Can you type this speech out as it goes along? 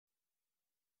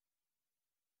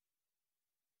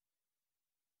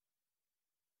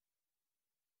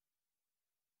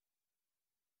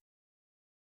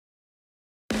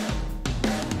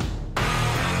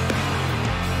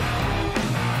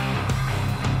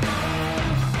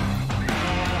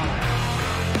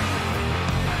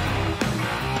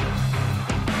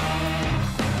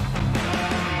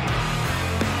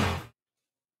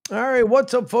right,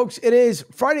 what's up, folks? It is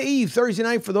Friday Eve, Thursday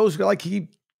night for those who like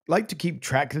to keep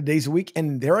track of the days a week.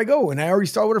 And there I go. And I already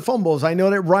started with the fumbles. I know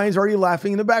that Ryan's already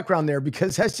laughing in the background there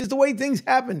because that's just the way things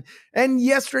happen. And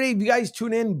yesterday, if you guys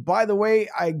tune in, by the way,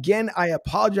 I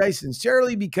apologize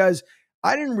sincerely because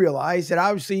I didn't realize that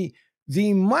obviously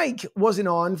the mic wasn't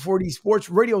on for the sports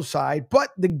radio side, but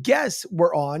the guests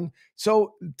were on.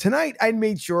 So tonight I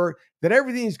made sure that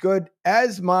everything is good,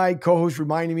 as my co-host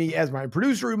reminded me, as my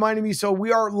producer reminded me. So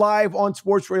we are live on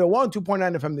Sports Radio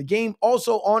 102.9 FM The Game,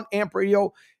 also on AMP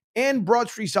Radio and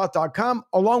BroadStreetSouth.com,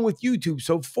 along with YouTube.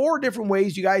 So 4 different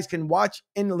ways you guys can watch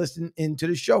and listen into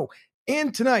the show.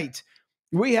 And tonight,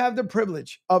 we have the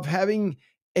privilege of having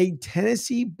a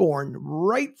Tennessee-born,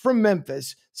 right from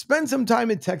Memphis, spend some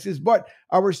time in Texas, but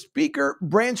our speaker,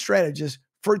 brand strategist,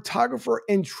 photographer,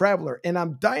 and traveler. And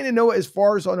I'm dying to know as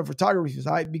far as on the photography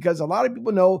side, because a lot of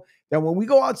people know that when we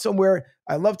go out somewhere,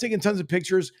 I love taking tons of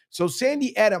pictures. So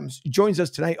Sandy Adams joins us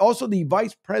tonight, also the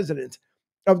vice president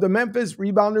of the Memphis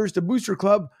Rebounders, the booster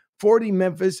club for the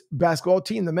Memphis basketball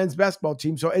team, the men's basketball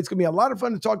team. So it's going to be a lot of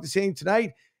fun to talk to Sandy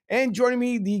tonight. And joining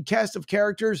me, the cast of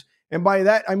characters. And by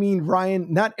that, I mean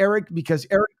Ryan, not Eric, because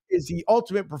Eric is the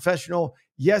ultimate professional.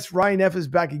 Yes, Ryan F. is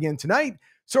back again tonight.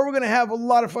 So we're going to have a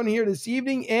lot of fun here this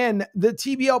evening. And the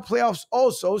TBL playoffs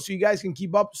also, so you guys can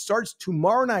keep up, starts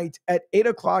tomorrow night at 8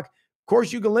 o'clock. Of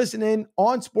course, you can listen in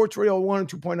on Sports Radio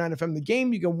 102.9 FM The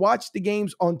Game. You can watch the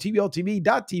games on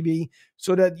TBLTV.tv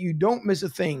so that you don't miss a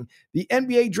thing. The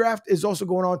NBA draft is also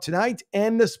going on tonight,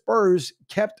 and the Spurs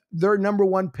kept their number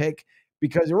 1 pick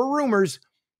because there were rumors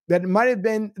that it might have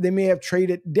been they may have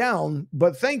traded down,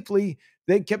 but thankfully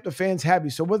they kept the fans happy.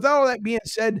 So with all that being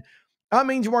said, I'm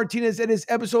Angel Martinez. It is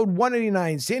episode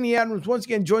 189. Sandy Adams once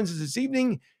again joins us this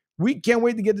evening. We can't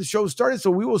wait to get the show started,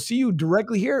 so we will see you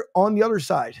directly here on the other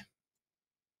side.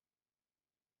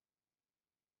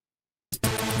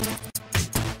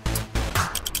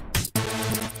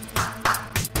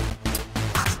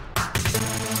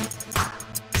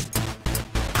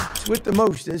 With the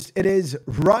mostest, it is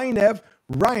Ryan F.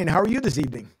 Ryan, how are you this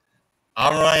evening?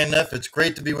 I'm Ryan F. It's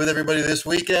great to be with everybody this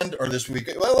weekend, or this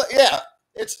weekend. Well, yeah,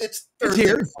 it's Thursday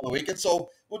before the weekend, so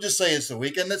we'll just say it's the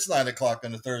weekend. It's 9 o'clock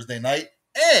on a Thursday night.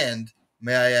 And,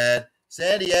 may I add,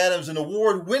 Sandy Adams, an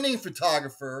award-winning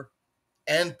photographer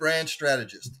and brand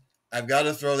strategist. I've got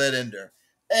to throw that in there.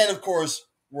 And, of course,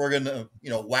 we're going to,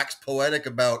 wax poetic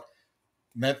about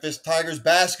Memphis Tigers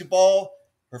basketball,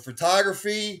 her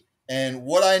photography, and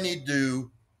what I need to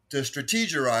do to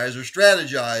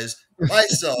strategize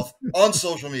myself on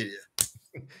social media.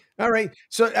 All right.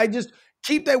 So I just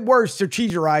keep that word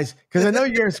strategize, because I know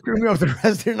you're going to screw me up the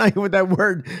rest of the night with that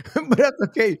word, but that's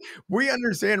okay. We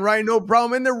understand, Ryan, no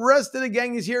problem. And the rest of the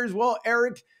gang is here as well.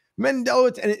 Eric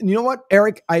Mendelowitz. And you know what,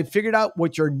 Eric, I figured out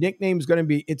what your nickname is going to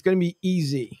be. It's going to be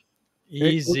Easy.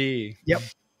 Easy. Yep.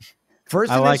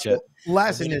 First initial,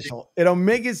 last initial. It'll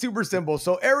make it super simple.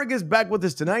 So Eric is back with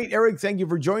us tonight. Eric, thank you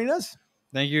for joining us.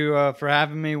 Thank you for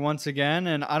having me once again.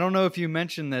 And I don't know if you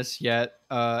mentioned this yet,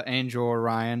 Angel or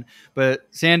Ryan, but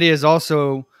Sandy is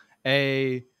also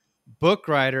a book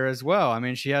writer as well. I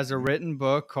mean, she has a written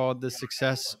book called The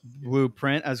Success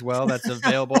Blueprint as well that's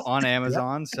available on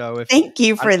Amazon. So thank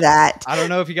you for that. I don't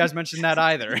know if you guys mentioned that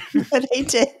either. But I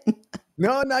did.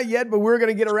 No, not yet, but we're going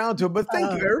to get around to it. But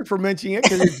thank you, Eric, for mentioning it,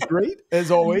 because it's great, as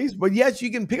always. But yes,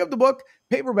 you can pick up the book,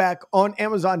 paperback, on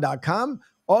Amazon.com.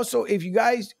 Also, if you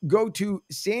guys go to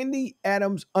Sandy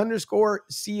Adams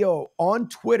 _CO on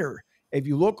Twitter, if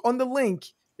you look on the link,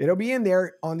 it'll be in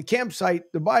there on the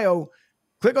campsite, the bio.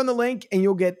 Click on the link and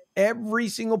you'll get every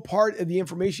single part of the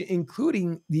information,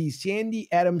 including the Sandy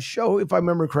Adams show, if I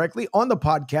remember correctly, on the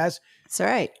podcast. That's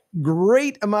right.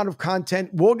 Great amount of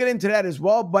content. We'll get into that as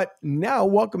well. But now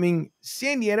welcoming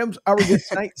Sandy Adams, our guest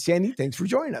tonight. Sandy, thanks for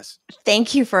joining us.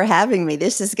 Thank you for having me.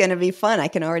 This is going to be fun. I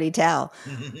can already tell.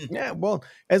 Yeah, well,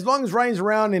 as long as Ryan's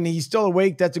around and he's still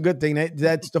awake, that's a good thing.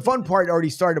 That's the fun part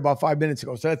already started about 5 minutes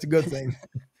ago. So that's a good thing.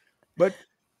 But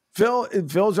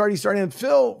Phil's already starting. And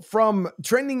Phil from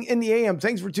Trending in the AM,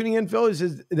 thanks for tuning in, Phil. This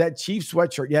is that Chief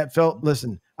sweatshirt. Yeah, Phil,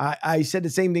 listen, I said the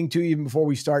same thing to you even before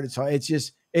we started. So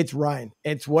it's Ryan.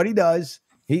 It's what he does.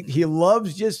 He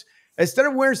loves just, instead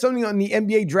of wearing something on the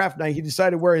NBA draft night, he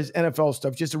decided to wear his NFL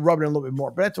stuff just to rub it in a little bit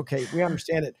more. But that's okay. We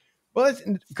understand it. Well,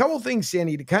 a couple of things,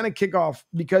 Sandy, to kind of kick off,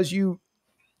 because you,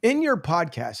 in your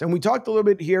podcast, and we talked a little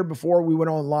bit here before we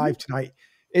went on live tonight,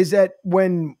 is that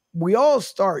when we all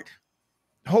start,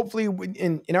 hopefully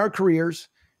in our careers,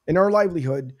 in our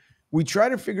livelihood, we try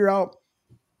to figure out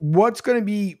what's going to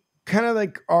be kind of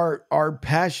like our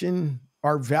passion,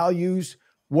 our values,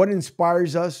 what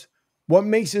inspires us, what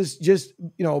makes us just,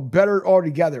 better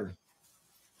altogether.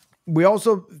 we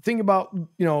also think about,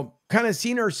 kind of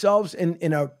seeing ourselves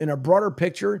in a broader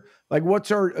picture, like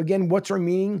what's our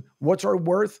meaning, what's our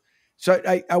worth. So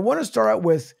I want to start out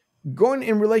with going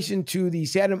in relation to the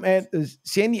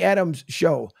Sandy Adams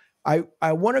show. I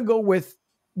want to go with,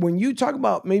 when you talk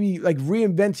about maybe like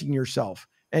reinventing yourself,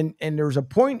 and there was a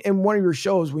point in one of your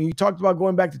shows when you talked about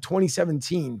going back to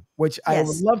 2017, which I would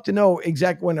Yes. love to know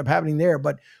exactly what ended up happening there.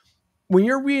 But when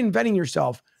you're reinventing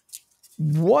yourself,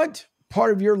 what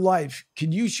part of your life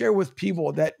could you share with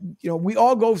people that, we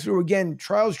all go through, again,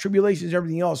 trials, tribulations,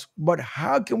 everything else, but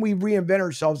how can we reinvent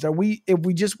ourselves that if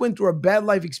we just went through a bad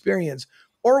life experience,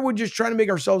 or we're just trying to make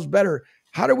ourselves better,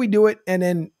 how do we do it? And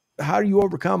then how do you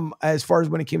overcome as far as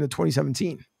when it came to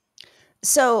 2017?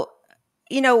 So,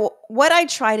 what I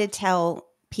try to tell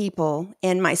people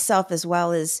and myself as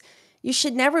well is you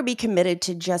should never be committed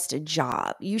to just a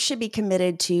job. You should be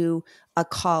committed to a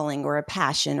calling or a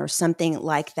passion or something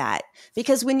like that.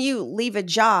 Because when you leave a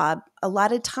job, a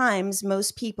lot of times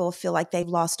most people feel like they've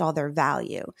lost all their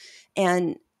value.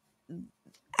 And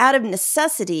out of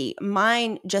necessity,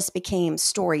 mine just became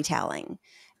storytelling.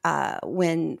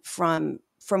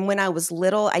 From when I was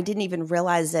little, I didn't even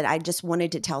realize that I just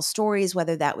wanted to tell stories,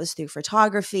 whether that was through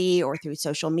photography or through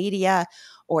social media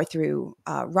or through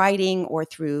writing or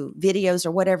through videos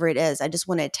or whatever it is. I just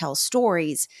want to tell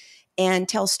stories and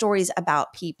tell stories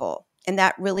about people. And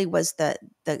that really was the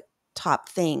top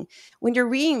thing. When you're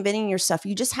reinventing yourself,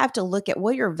 you just have to look at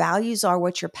what your values are,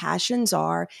 what your passions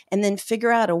are, and then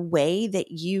figure out a way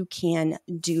that you can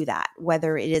do that,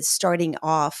 whether it is starting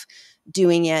off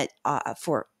doing it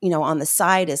for, on the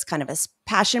side as kind of a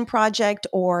passion project,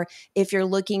 or if you're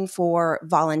looking for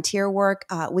volunteer work,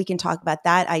 we can talk about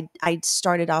that. I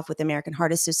started off with American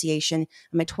Heart Association.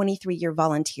 I'm a 23-year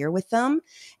volunteer with them,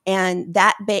 and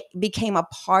that became a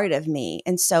part of me.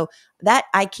 And so that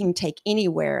I can take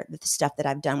anywhere, the stuff that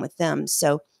I've done with them.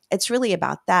 So it's really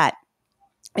about that.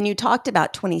 And you talked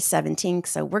about 2017,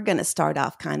 so we're going to start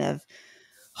off kind of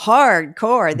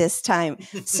hardcore this time.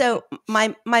 So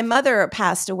my mother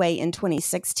passed away in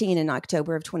 2016, in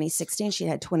October of 2016. She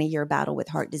had a 20-year battle with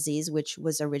heart disease, which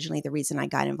was originally the reason I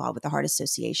got involved with the Heart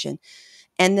Association.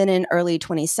 And then in early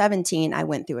 2017, I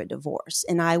went through a divorce,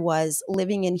 and I was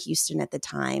living in Houston at the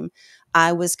time.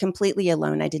 I was completely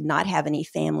alone. I did not have any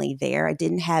family there. I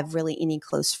didn't have really any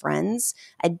close friends.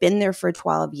 I'd been there for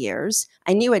 12 years.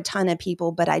 I knew a ton of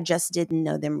people, but I just didn't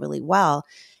know them really well.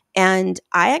 And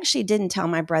I actually didn't tell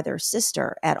my brother or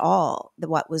sister at all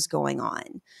what was going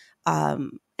on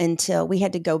until we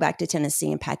had to go back to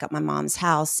Tennessee and pack up my mom's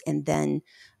house. And then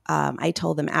I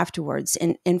told them afterwards.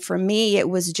 And for me, it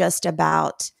was just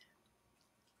about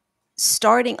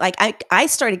starting, like I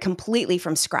started completely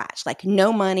from scratch, like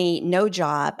no money, no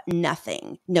job,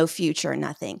 nothing, no future,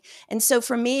 nothing. And so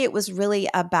for me, it was really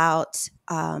about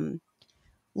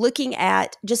looking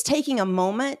at just taking a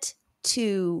moment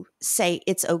to say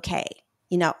it's okay.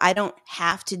 I don't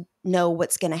have to know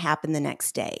what's going to happen the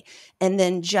next day. And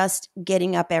then just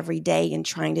getting up every day and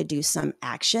trying to do some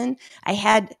action. I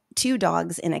had 2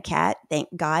 dogs and a cat, thank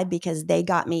God, because they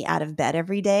got me out of bed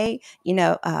every day,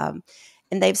 and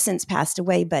they've since passed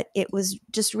away. But it was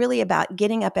just really about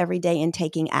getting up every day and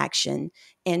taking action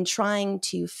and trying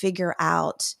to figure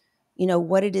out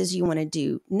what it is you want to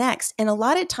do next. And a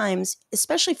lot of times,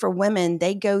 especially for women,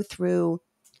 they go through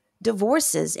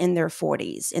divorces in their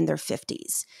 40s, in their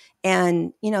 50s.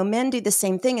 And, men do the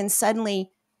same thing. And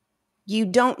suddenly you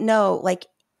don't know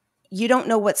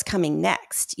what's coming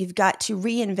next. You've got to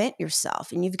reinvent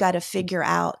yourself, and you've got to figure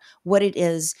out what it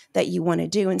is that you want to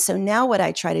do. And so now what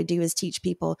I try to do is teach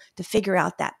people to figure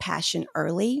out that passion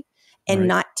early and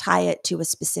not tie it to a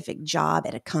specific job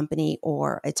at a company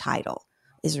or a title,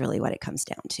 is really what it comes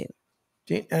down to.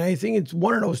 And I think it's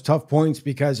one of those tough points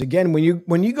because, again,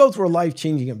 when you go through a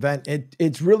life-changing event,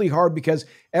 it's really hard because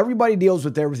everybody deals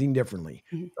with everything differently.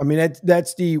 Mm-hmm. I mean,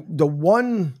 that's the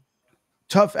one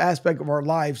tough aspect of our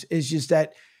lives, is just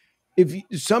that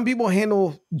some people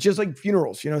handle just like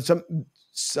funerals,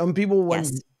 some people, when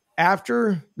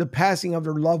after the passing of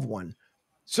their loved one,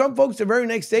 some folks the very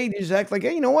next day, they just act like,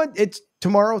 hey, you know what? It's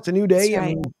tomorrow. It's a new day. Right. I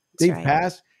mean, they've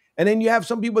passed. And then you have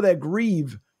some people that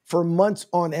grieve for months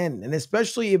on end. And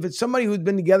especially if it's somebody who's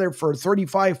been together for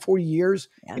 35, 40 years,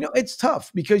 it's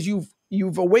tough because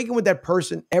you've awakened with that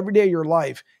person every day of your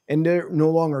life and they're no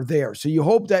longer there. So you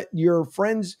hope that your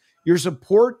friends, your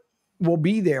support will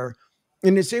be there.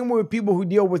 In the same way with people who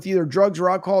deal with either drugs or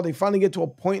alcohol, they finally get to a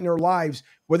point in their lives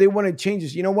where they want to change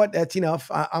this. You know what? That's enough.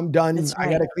 I'm done. Right. I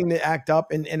got to clean the act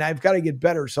up and I've got to get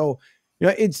better. So,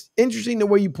 it's interesting the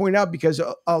way you point out, because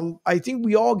I think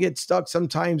we all get stuck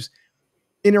sometimes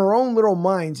in our own little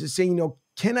minds to say,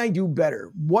 can I do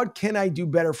better? What can I do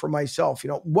better for myself?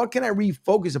 What can I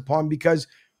refocus upon? Because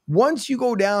once you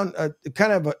go down a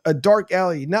kind of a dark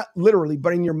alley, not literally,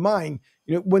 but in your mind,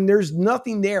 when there's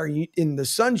nothing there in the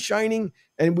sun shining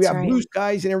and we That's have right. blue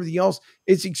skies and everything else,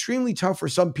 it's extremely tough for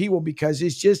some people because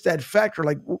it's just that factor.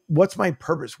 Like, what's my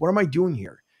purpose? What am I doing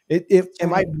here?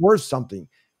 Am I worth something?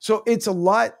 So it's a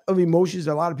lot of emotions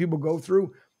that a lot of people go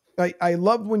through. I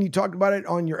love when you talked about it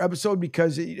on your episode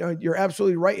because you're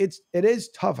absolutely right. It is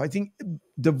tough. I think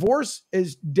divorce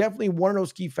is definitely one of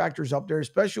those key factors up there,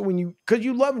 especially because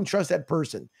you love and trust that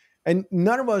person. And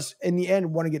none of us in the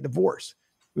end want to get divorced.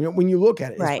 When you look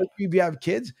at it, Right. especially if you have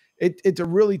kids, it's a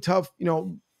really tough,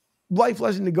 life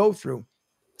lesson to go through.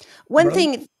 One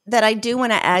thing that I do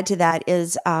want to add to that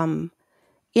is,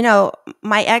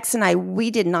 my ex and I,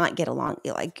 we did not get along.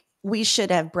 Like, we should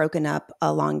have broken up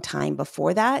a long time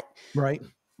before that. Right.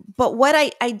 But what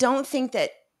I don't think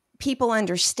that people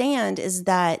understand is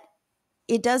that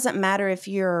it doesn't matter if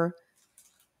you're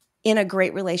in a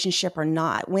great relationship or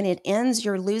not. When it ends,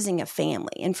 you're losing a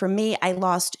family. And for me, I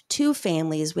lost 2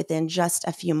 families within just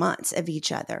a few months of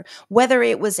each other. Whether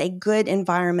it was a good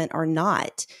environment or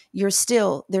not, there's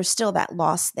still that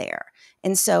loss there.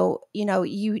 And so,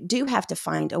 you do have to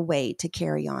find a way to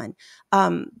carry on.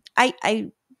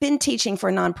 I've been teaching for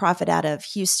a nonprofit out of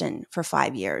Houston for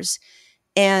 5 years,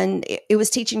 and it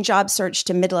was teaching job search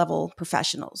to mid-level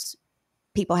professionals.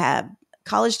 People have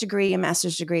college degree, a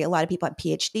master's degree. A lot of people had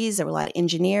PhDs. There were a lot of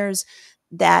engineers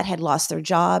that had lost their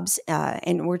jobs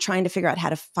and were trying to figure out how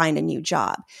to find a new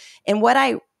job. And what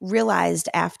I realized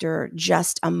after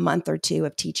just a month or 2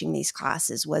 of teaching these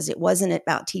classes was it wasn't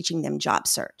about teaching them job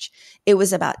search. It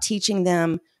was about teaching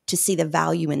them to see the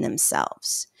value in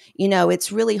themselves.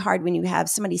 It's really hard when you have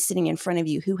somebody sitting in front of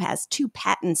you who has 2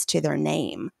 patents to their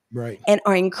name, right, and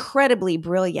are incredibly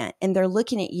brilliant. And they're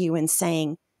looking at you and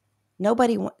saying,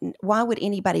 why would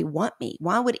anybody want me?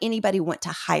 Why would anybody want to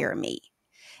hire me?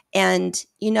 And,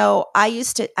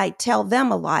 I tell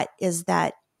them a lot is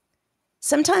that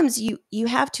sometimes you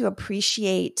have to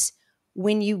appreciate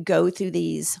when you go through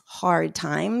these hard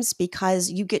times, because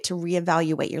you get to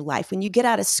reevaluate your life. When you get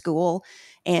out of school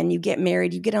and you get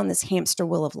married, you get on this hamster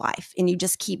wheel of life and you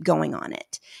just keep going on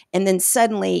it. And then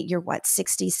suddenly you're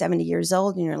 60, 70 years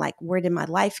old and you're like, where did my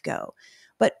life go?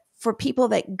 But for people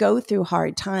that go through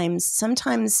hard times,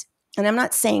 sometimes, and I'm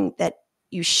not saying that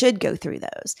you should go through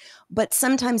those, but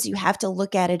sometimes you have to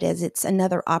look at it as it's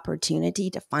another opportunity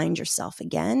to find yourself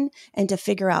again and to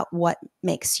figure out what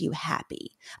makes you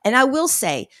happy. And I will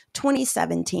say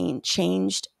 2017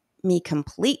 changed me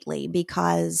completely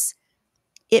because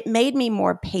it made me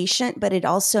more patient, but it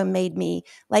also made me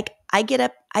I get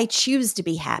up, I choose to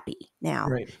be happy now.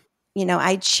 right.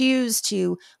 I choose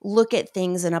to look at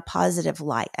things in a positive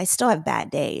light. I still have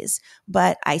bad days,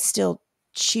 but I still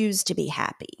choose to be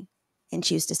happy and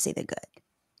choose to see the good.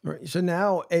 Right. So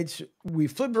now we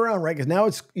flip it around, right? Because now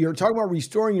you're talking about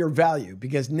restoring your value,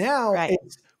 because now Right.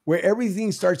 it's where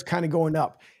everything starts kind of going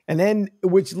up. And then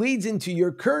which leads into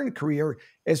your current career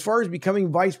as far as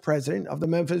becoming vice president of the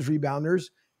Memphis Rebounders,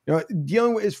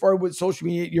 dealing with as far with social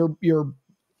media, you're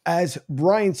as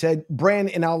Brian said, brand,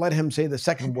 and I'll let him say the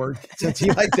second word since he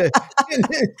liked to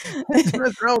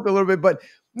mess around with a little bit. But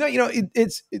no,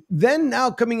 it's then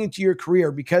now coming into your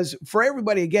career, because for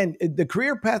everybody, again, the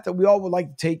career path that we all would like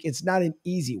to take, it's not an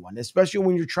easy one, especially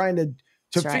when you're trying to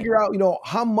That's right. figure out,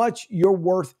 how much your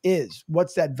worth is,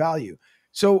 what's that value.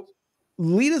 So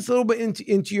lead us a little bit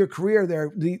into your career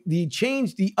there, the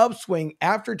change, the upswing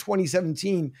after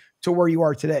 2017 to where you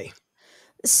are today.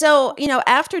 So,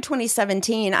 after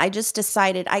 2017, I just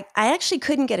decided I actually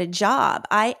couldn't get a job.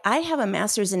 I have a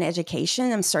master's in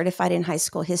education. I'm certified in high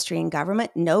school history and government.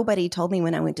 Nobody told me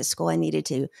when I went to school I needed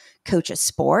to coach a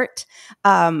sport.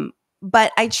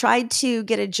 But I tried to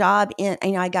get a job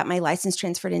I got my license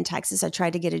transferred in Texas. I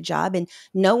tried to get a job and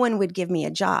no one would give me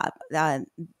a job.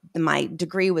 My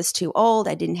degree was too old.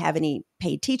 I didn't have any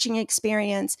paid teaching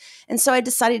experience. And so I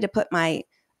decided to put my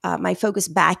focus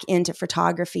back into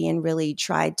photography and really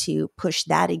tried to push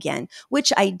that again,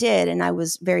 which I did and I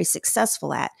was very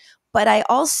successful at. But I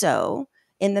also,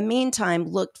 in the meantime,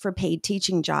 looked for paid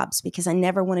teaching jobs because I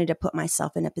never wanted to put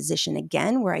myself in a position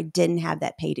again where I didn't have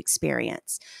that paid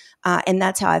experience. And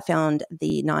that's how I found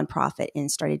the nonprofit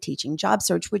and started teaching job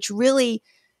search, which really,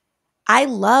 I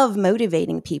love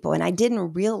motivating people, and I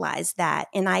didn't realize that.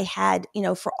 And I had,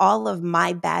 for all of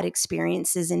my bad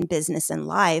experiences in business and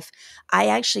life, I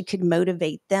actually could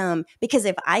motivate them, because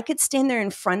if I could stand there in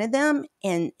front of them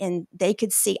and they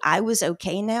could see I was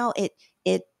okay now,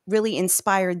 it really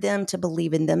inspired them to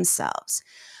believe in themselves.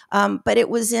 But it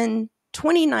was in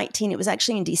 2019, it was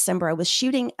actually in December, I was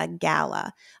shooting a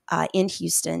gala in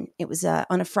Houston. It was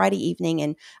on a Friday evening,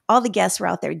 and all the guests were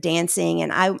out there dancing,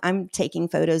 and I'm taking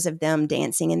photos of them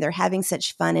dancing, and they're having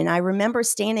such fun. And I remember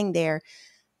standing there,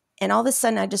 and all of a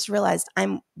sudden I just realized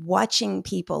I'm watching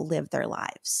people live their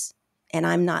lives, and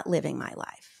I'm not living my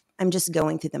life. I'm just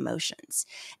going through the motions.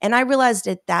 And I realized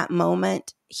at that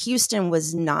moment, Houston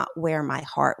was not where my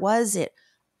heart was.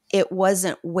 It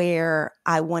wasn't where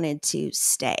I wanted to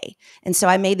stay. And so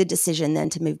I made the decision then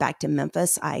to move back to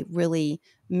Memphis. I really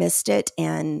missed it.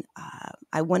 And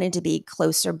I wanted to be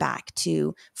closer back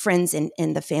to friends and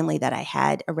the family that I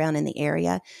had around in the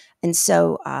area. And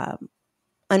so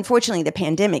unfortunately, the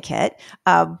pandemic hit,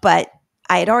 but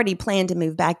I had already planned to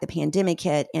move back. The pandemic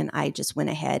hit, and I just went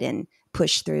ahead and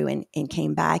pushed through and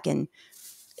came back. And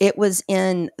it was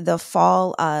in the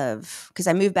fall of, because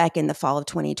I moved back in the fall of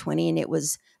 2020, and it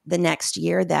was the next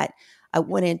year that I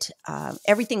wanted,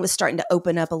 everything was starting to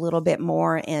open up a little bit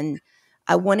more, and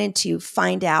I wanted to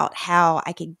find out how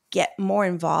I could get more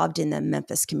involved in the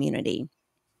Memphis community.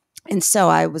 And so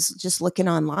I was just looking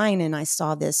online, and I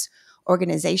saw this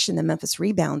organization, the Memphis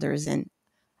Rebounders, and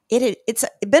it's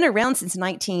been around since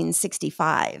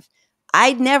 1965.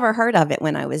 I'd never heard of it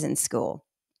when I was in school.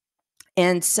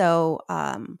 And so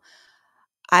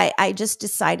I just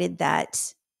decided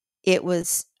that I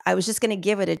was just going to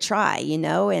give it a try,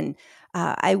 and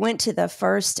I went to the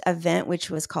first event, which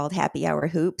was called Happy Hour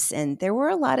Hoops, and there were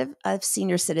a lot of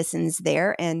senior citizens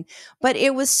there, but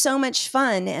it was so much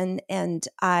fun, and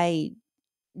I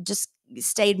just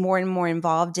stayed more and more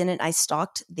involved in it. I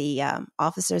stalked the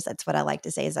officers. That's what I like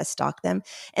to say, is I stalked them.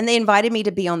 And they invited me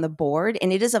to be on the board,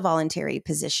 and it is a voluntary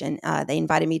position. They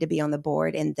invited me to be on the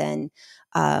board. And then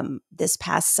this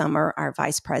past summer, our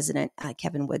vice president,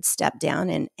 Kevin Wood, stepped down,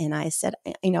 and I said,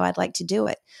 I'd like to do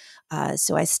it.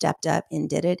 So I stepped up and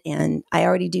did it. And I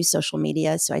already do social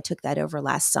media, so I took that over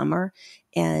last summer.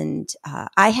 And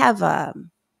I have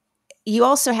you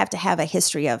also have to have a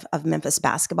history of Memphis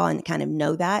basketball and kind of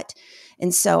know that.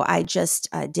 And so I just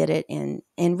did it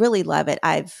and really love it.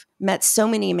 I've met so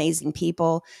many amazing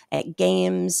people at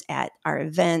games, at our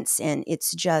events, and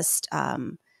it's just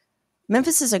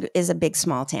Memphis is a big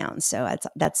small town. So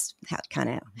that's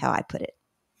how I put it.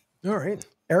 All right,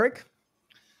 Eric,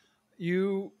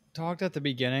 you talked at the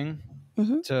beginning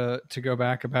Mm-hmm. to go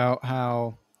back about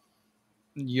how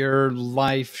your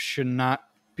life should not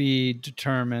be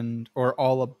determined or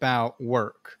all about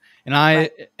work. And I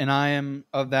am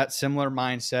of that similar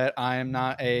mindset. I am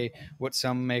not what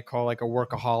some may call like a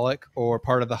workaholic or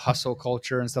part of the hustle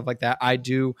culture and stuff like that. I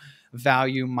do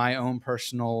value my own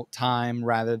personal time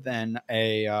rather than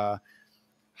a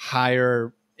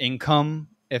higher income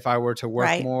if I were to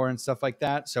work more and stuff like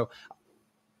that. So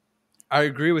I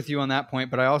agree with you on that point,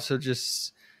 but I also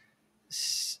just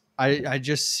I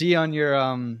just see on your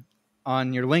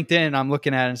LinkedIn, I'm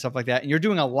looking at it and stuff like that, and you're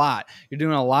doing a lot. You're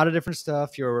doing a lot of different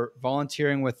stuff. You're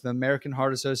volunteering with the American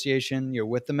Heart Association. You're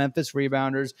with the Memphis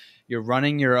Rebounders. You're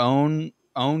running your own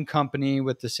company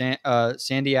with the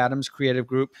Sandy Adams Creative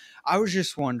Group. I was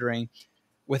just wondering,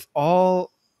 with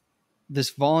all this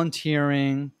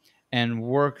volunteering and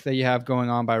work that you have going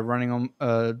on by running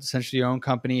essentially your own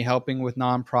company, helping with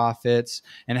nonprofits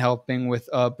and helping with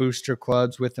booster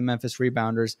clubs with the Memphis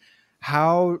Rebounders,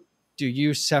 how do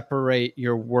you separate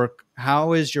your work?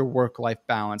 How is your work-life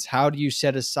balance? How do you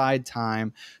set aside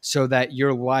time so that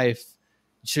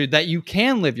that you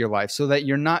can live your life, so that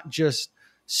you're not just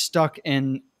stuck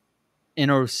in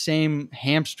a same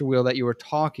hamster wheel that you were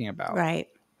talking about? Right.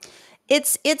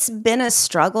 It's been a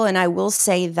struggle, and I will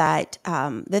say that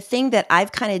the thing that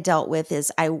I've kind of dealt with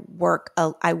is I work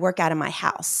out of my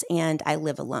house and I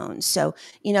live alone. So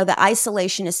the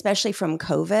isolation, especially from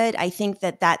COVID, I think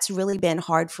that that's really been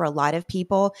hard for a lot of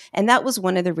people, and that was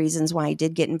one of the reasons why I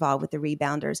did get involved with the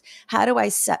Rebounders. How do I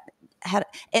set?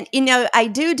 And I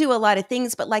do a lot of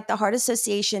things, but like the Heart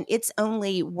Association, it's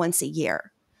only once a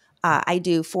year. I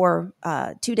do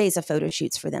 2 days of photo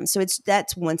shoots for them. So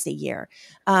that's once a year.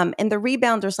 And the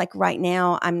Rebounders, like right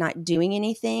now, I'm not doing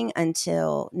anything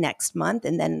until next month,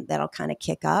 and then that'll kind of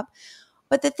kick up.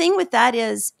 But the thing with that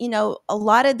is, a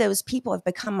lot of those people have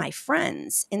become my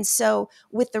friends. And so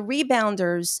with the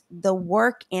Rebounders, the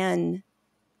work and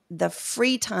the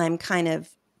free time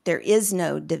there is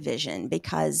no division,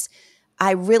 because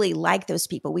I really like those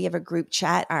people. We have a group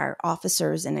chat, our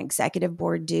officers and executive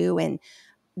board do, and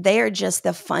they are just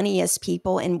the funniest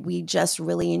people, and we just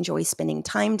really enjoy spending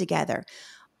time together.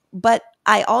 But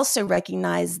I also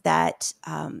recognize that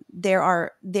there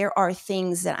are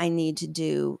things that I need to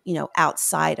do,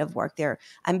 outside of work.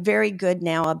 I'm very good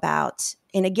now about,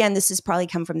 and again, this has probably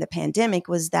come from the pandemic,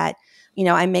 was that,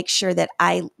 I make sure that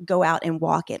I go out and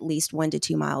walk at least 1 to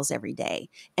 2 miles every day.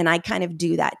 And I kind of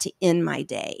do that to end my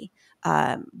day.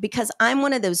 Because I'm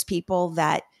one of those people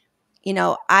that,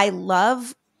 I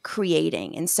love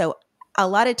creating. And so a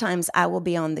lot of times I will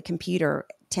be on the computer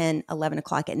 10, 11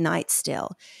 o'clock at night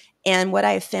still. And what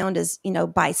I have found is,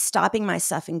 by stopping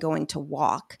myself and going to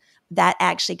walk, that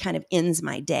actually kind of ends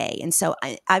my day. And so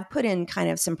I've put in kind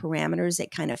of some parameters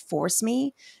that kind of force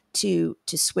me to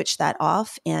switch that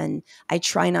off. And I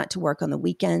try not to work on the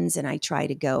weekends, and I try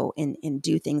to go and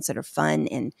do things that are fun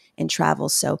and travel.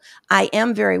 So I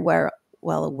am very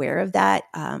well aware of that.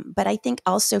 But I think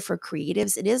also for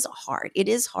creatives, it is hard. It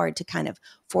is hard to kind of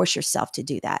force yourself to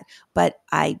do that. But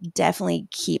I definitely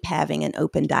keep having an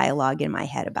open dialogue in my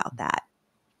head about that.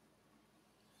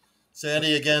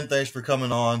 Sandy, again, thanks for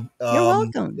coming on. You're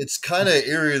welcome. It's kind of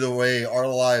eerie the way our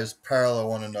lives parallel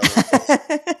one another.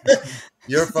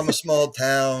 You're from a small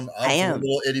town. I'm from a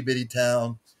little itty bitty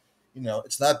town.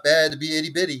 It's not bad to be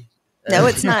itty bitty. No,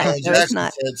 it's not. No, it's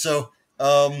not. So,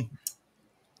 I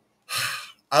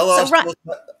lost.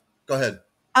 Go ahead.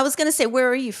 I was going to say, where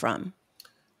are you from?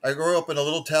 I grew up in a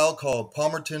little town called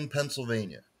Palmerton,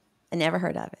 Pennsylvania. I never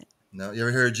heard of it. No, you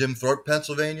ever heard of Jim Thorpe,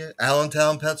 Pennsylvania?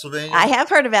 Allentown, Pennsylvania? I have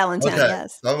heard of Allentown, okay.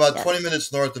 Yes. I'm about 20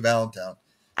 minutes north of Allentown.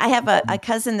 I have a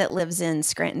cousin that lives in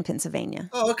Scranton, Pennsylvania.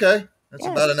 Oh, okay. That's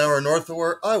about an hour north of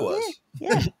where I was.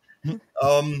 Yeah.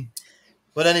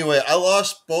 But anyway, I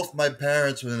lost both my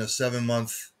parents within a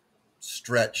 7-month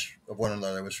stretch of one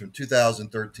another. It was from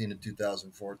 2013 to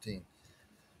 2014.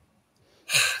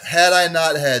 Had I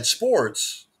not had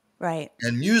sports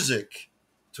and music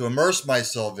to immerse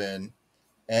myself in,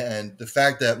 and the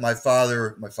fact that my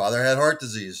father had heart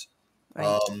disease,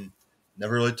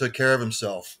 never really took care of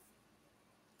himself.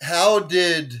 How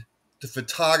did the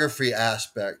photography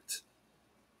aspect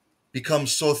become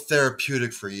so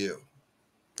therapeutic for you?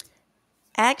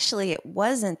 Actually, it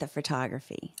wasn't the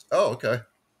photography. Oh, okay.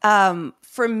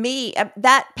 For me,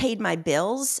 that paid my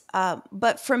bills.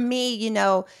 But for me,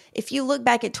 if you look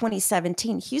back at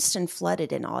 2017, Houston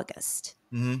flooded in August.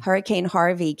 Mm-hmm. Hurricane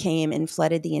Harvey came and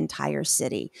flooded the entire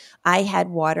city. I had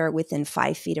water within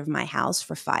 5 feet of my house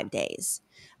for 5 days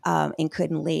and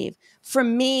couldn't leave. For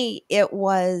me, it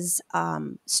was,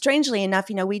 strangely enough,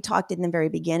 we talked in the very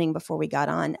beginning before we got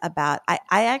on about, I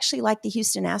actually like the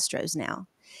Houston Astros now.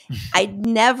 I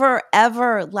never,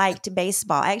 ever liked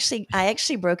baseball. I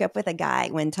actually broke up with a guy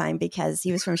one time because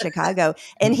he was from Chicago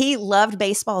and he loved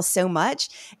baseball so much.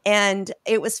 And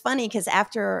it was funny because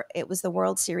after it was the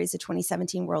World Series, the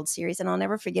 2017 World Series, and I'll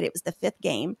never forget, it was the 5th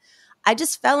game. I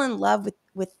just fell in love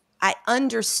with I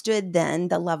understood then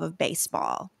the love of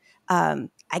baseball.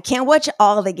 I can't watch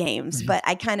all the games, but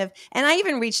and I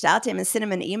even reached out to him and sent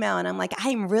him an email, and I'm like,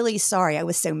 I'm really sorry I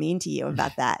was so mean to you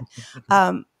about that.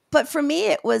 But for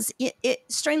me, it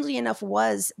strangely enough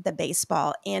was the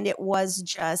baseball, and it was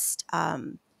just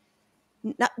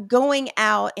not going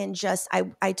out and just,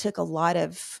 I took a lot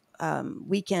of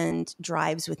weekend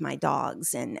drives with my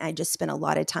dogs, and I just spent a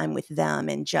lot of time with them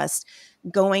and just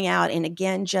going out and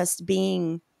again, just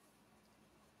being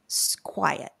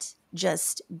quiet,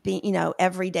 just being,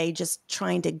 every day, just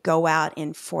trying to go out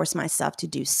and force myself to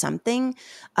do something.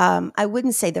 I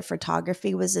wouldn't say the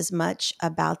photography was as much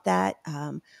about that.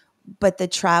 But the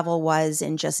travel was,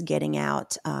 and just getting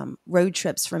out. Road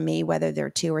trips for me, whether they're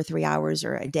 2 or 3 hours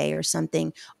or a day or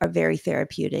something, are very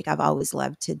therapeutic. I've always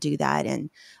loved to do that. And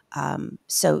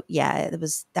so, yeah,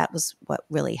 that was what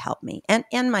really helped me.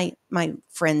 And my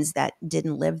friends that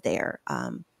didn't live there,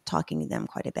 talking to them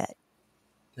quite a bit.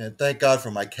 And thank God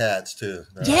for my cats too.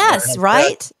 Yes,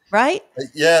 right, cats. Right.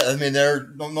 Yeah, I mean,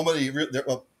 they're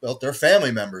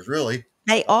family members, really.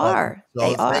 They are.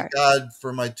 Thank God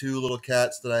for my 2 little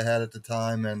cats that I had at the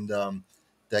time, and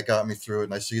that got me through it.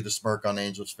 And I see the smirk on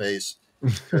Angel's face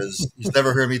because he's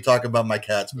never heard me talk about my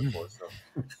cats before. So.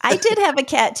 I did have a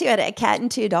cat too. I had a cat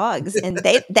and 2 dogs, and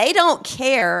they don't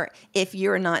care if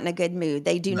you're not in a good mood.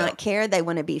 They do not care. They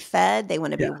want to be fed. They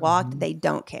want to be walked. They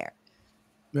don't care.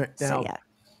 Now, so yeah.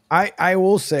 I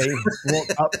will say,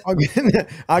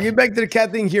 I'll get back to the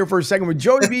cat thing here for a second. With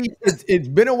Joey B, it's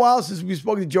been a while since we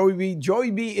spoke to Joey B.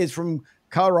 Joey B is from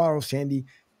Colorado, Sandy.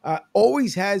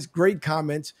 Always has great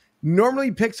comments.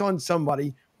 Normally picks on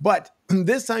somebody, but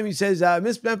this time he says,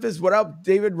 "Miss Memphis, what up,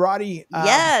 David Roddy?"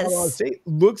 Yes,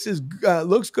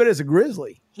 looks good as a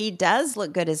Grizzly. He does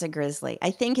look good as a Grizzly.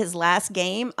 I think his last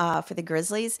game for the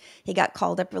Grizzlies, he got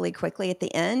called up really quickly at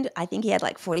the end. I think he had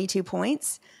like 42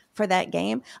 points. for that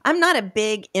game. I'm not a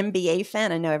big NBA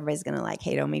fan. I know everybody's going to like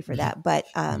hate on me for that, but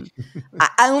I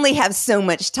only have so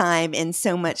much time and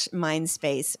so much mind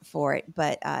space for it.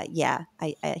 But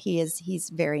he's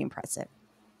very impressive.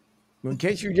 In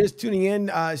case you're just tuning in,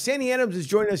 Sandy Adams is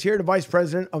joining us here, the vice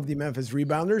president of the Memphis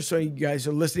Rebounders. So you guys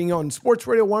are listening on Sports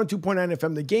Radio 102.9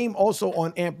 FM, The Game, also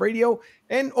on AMP Radio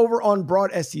and over on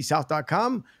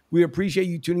broadstsouth.com. We appreciate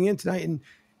you tuning in tonight. And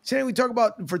Sandy, we talk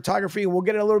about photography, and we'll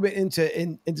get a little bit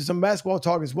into some basketball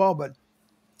talk as well. But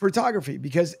photography,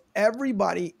 because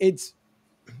everybody, it's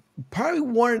probably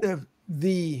one of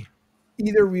the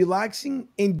either relaxing,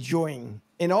 enjoying,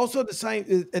 and also at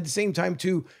the same time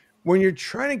too, when you're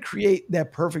trying to create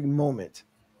that perfect moment,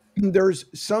 there's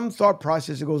some thought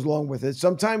process that goes along with it.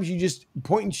 Sometimes you just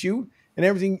point and shoot and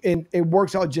everything, and it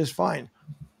works out just fine.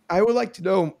 I would like to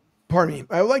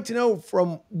know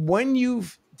from when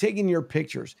you've taken your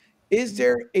pictures, is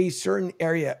there a certain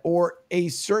area or a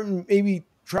certain maybe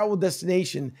travel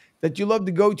destination that you love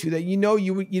to go to that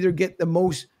you would either get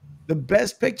the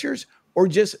best pictures or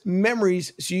just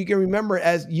memories so you can remember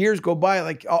as years go by?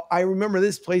 Like, oh, I remember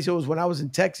this place. It was when I was in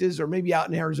Texas or maybe out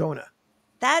in Arizona.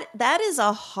 That is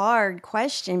a hard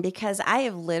question because I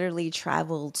have literally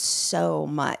traveled so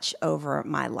much over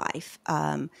my life.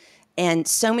 And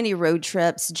so many road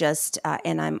trips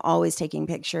and I'm always taking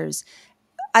pictures.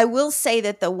 I will say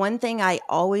that the one thing I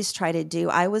always try to do,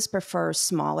 I always prefer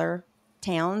smaller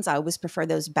towns. I always prefer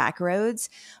those back roads.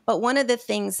 But one of the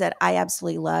things that I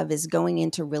absolutely love is going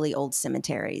into really old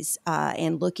cemeteries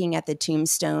and looking at the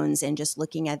tombstones and just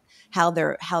looking at how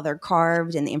they're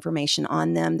carved and the information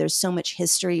on them. There's so much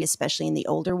history, especially in the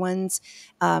older ones.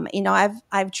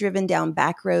 I've driven down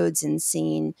back roads and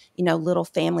seen, little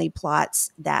family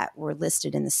plots that were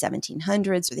listed in the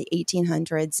 1700s or the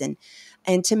 1800s.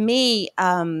 And to me,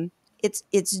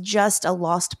 it's just a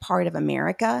lost part of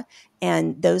America.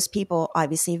 And those people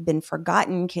obviously have been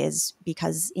forgotten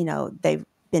because they've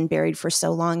been buried for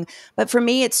so long. But for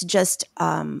me, it's just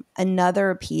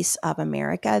another piece of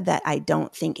America that I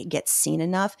don't think it gets seen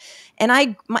enough.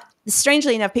 And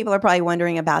strangely enough, people are probably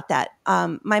wondering about that.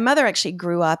 My mother actually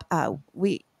grew up,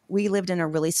 we lived in a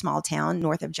really small town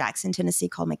north of Jackson, Tennessee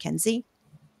called McKenzie.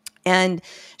 And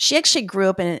she actually grew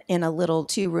up in a little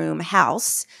 2-room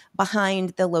house behind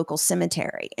the local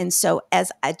cemetery. And so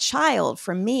as a child,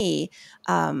 for me,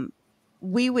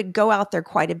 we would go out there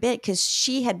quite a bit because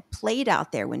she had played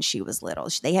out there when she was little.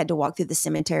 They had to walk through the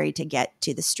cemetery to get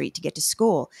to the street to get to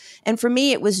school. And for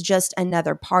me, it was just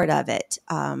another part of it,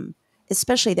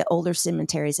 especially the older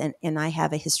cemeteries. And I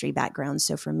have a history background.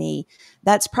 So for me,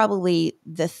 that's probably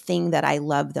the thing that I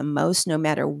love the most. No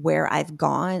matter where I've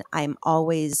gone, I'm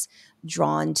always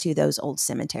drawn to those old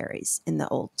cemeteries and the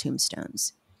old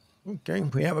tombstones. Okay.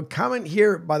 We have a comment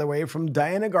here, by the way, from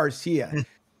Diana Garcia.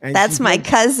 And that's my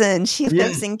cousin. She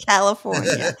lives in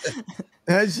California.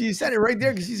 She said it right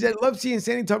there because she said, love seeing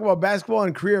Sandy talk about basketball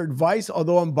and career advice,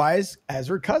 although I'm biased as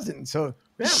her cousin. So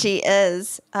yeah. She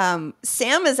is.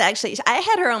 Sam is actually, I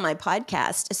had her on my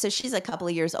podcast. So she's a couple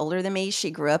of years older than me.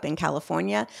 She grew up in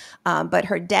California, but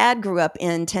her dad grew up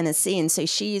in Tennessee. And so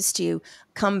she used to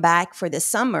come back for the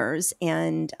summers.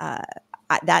 And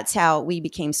that's how we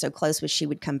became so close, was she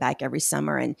would come back every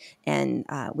summer and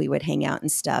we would hang out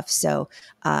and stuff. So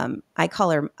I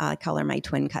call her my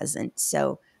twin cousin.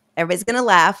 So everybody's going to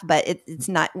laugh, but it's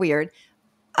not weird.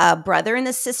 A brother and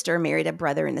a sister married a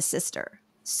brother and a sister.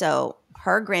 So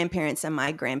her grandparents and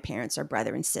my grandparents are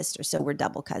brother and sister. So we're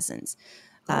double cousins.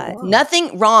 Wow.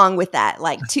 Nothing wrong with that.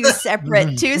 Like two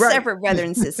separate brother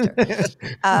and sister.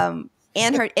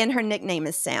 And her nickname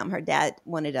is Sam. Her dad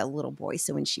wanted a little boy.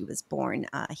 So when she was born,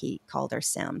 he called her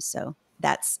Sam. So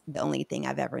that's the only thing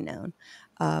I've ever known.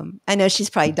 I know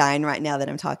she's probably dying right now that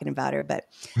I'm talking about her, but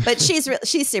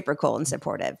she's super cool and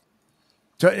supportive.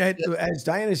 So as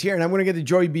Diana's here, and I'm going to get to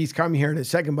Joey B's coming here in a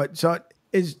second, but so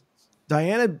is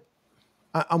Diana,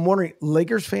 I'm wondering,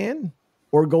 Lakers fan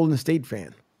or Golden State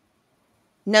fan?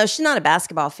 No, she's not a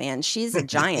basketball fan. She's a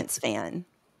Giants fan.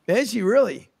 Is she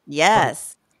really?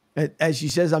 Yes. As she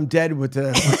says, I'm dead with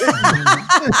the.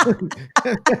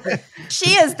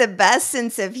 She has the best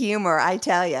sense of humor, I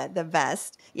tell you, the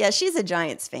best. Yeah, she's a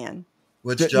Giants fan.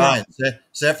 Which Giants?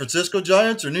 San Francisco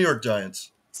Giants or New York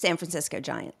Giants? San Francisco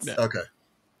Giants. Okay.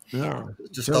 Yeah.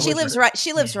 She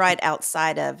lives right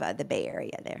outside of the Bay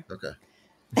Area there. Okay.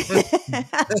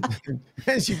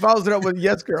 And she follows it up with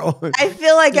yes, girl. I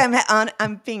feel like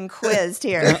I'm being quizzed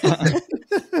here.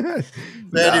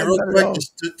 Mandy, real quick,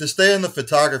 just to stay in the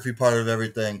photography part of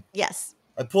everything. Yes.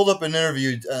 I pulled up an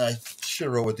interview, and I should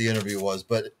have wrote what the interview was,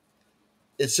 but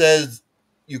it says,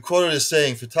 you quoted as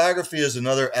saying, photography is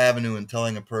another avenue in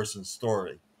telling a person's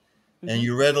story. and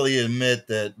you readily admit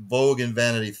that Vogue and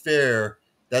Vanity Fair,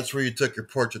 that's where you took your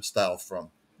portrait style from.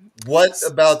 What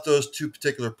about those two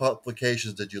particular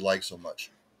publications did you like so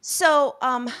much? So,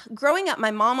 growing up, my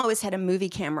mom always had a movie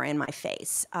camera in my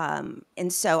face. And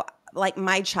so, like,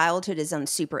 my childhood is on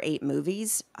Super 8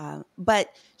 movies.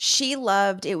 But she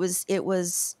loved, it was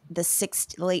the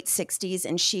late 60s,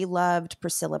 and she loved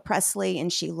Priscilla Presley,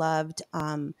 and she loved,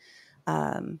 I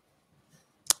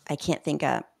can't think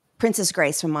of Princess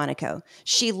Grace from Monaco.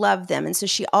 She loved them. And so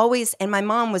she always, and my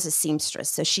mom was a seamstress,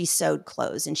 so she sewed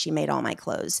clothes and she made all my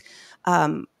clothes.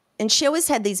 And she always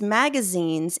had these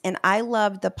magazines, and I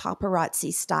loved the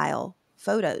paparazzi style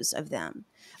photos of them.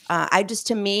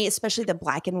 To me, especially the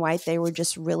black and white, they were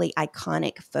just really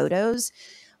iconic photos.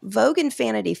 Vogue and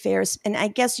Vanity Fairs, and I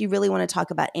guess you really want to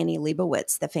talk about Annie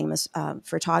Leibovitz, the famous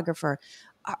photographer.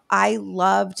 I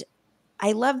loved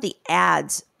the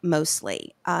ads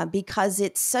mostly because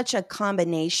it's such a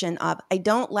combination of, I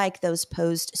don't like those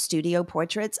posed studio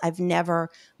portraits. I've never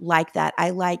liked that.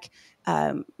 I like,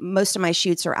 most of my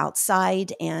shoots are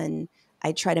outside, and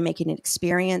I try to make it an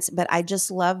experience, but I just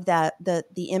love that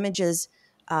the images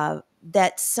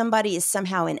that somebody is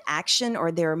somehow in action,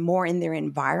 or they're more in their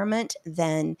environment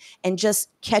and just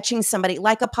catching somebody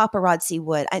like a paparazzi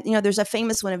would. There's a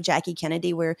famous one of Jackie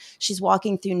Kennedy where she's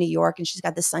walking through New York and she's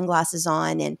got the sunglasses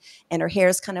on, and her hair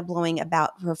is kind of blowing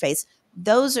about her face.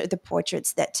 Those are the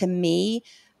portraits that, to me,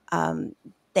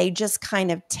 they just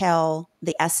kind of tell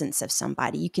the essence of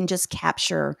somebody. You can just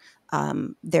capture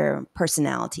their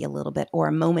personality a little bit, or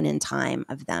a moment in time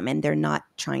of them, and they're not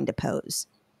trying to pose.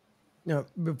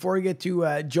 Before we get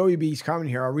to Joey B's comment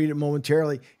here, I'll read it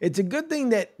momentarily. It's a good thing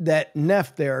that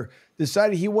Neff there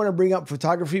decided he wanted to bring up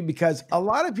photography, because a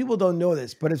lot of people don't know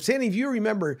this. But if you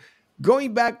remember,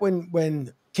 going back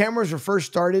when cameras were first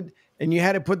started, and you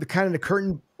had to put the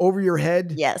curtain over your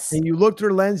head, yes, and you looked through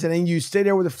the lens, and then you stay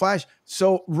there with a flash.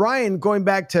 So Ryan, going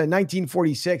back to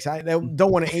 1946, I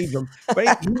don't want to age him, but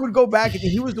he would go back, and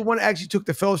he was the one that actually took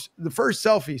the first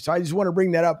selfie. So I just want to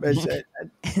bring that up, as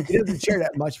he doesn't share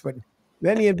that much, but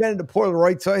then he invented the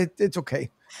Polaroid, so it's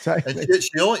okay. So, and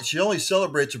she only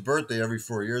celebrates her birthday every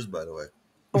 4 years, by the way.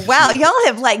 Wow, y'all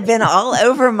have been all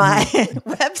over my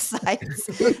websites.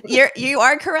 You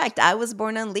are correct. I was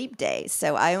born on Leap Day,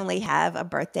 so I only have a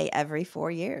birthday every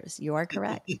 4 years. You are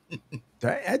correct.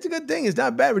 That's a good thing. It's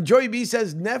not bad. But Joey B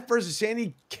says Neff versus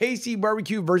Sandy, KC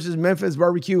Barbecue versus Memphis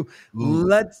Barbecue.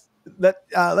 Let's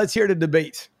hear the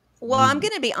debate. Well, I'm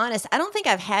going to be honest. I don't think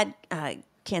I've had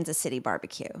Kansas City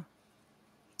barbecue.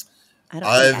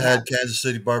 I've had Kansas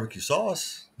City barbecue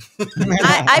sauce.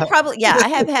 I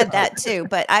have had that too,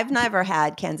 but I've never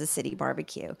had Kansas City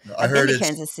barbecue. I heard it's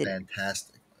Kansas City.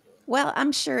 Fantastic. Well,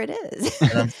 I'm sure it is.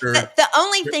 And I'm sure the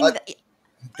only thing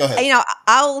go ahead.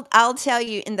 I'll tell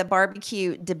you, in the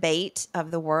barbecue debate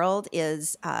of the world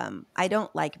is I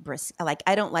don't like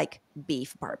I don't like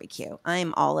beef barbecue.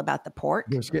 I'm all about the pork.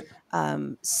 Brisket.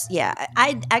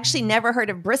 I actually never heard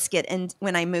of brisket, and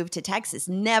when I moved to Texas,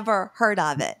 never heard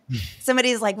of it.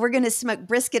 Somebody's like, "We're going to smoke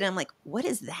brisket," and I'm like, "What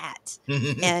is that?"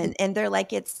 and they're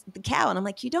like, "It's the cow," and I'm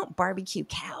like, "You don't barbecue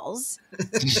cows."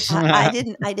 I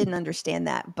didn't understand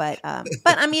that, but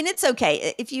I mean, it's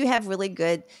okay if you have really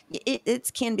good.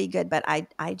 It can be good, but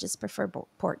I just prefer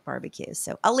pork barbecue,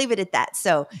 so I'll leave it at that.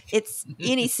 So it's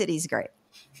any city's great.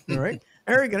 All right.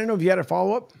 Eric, I don't know if you had a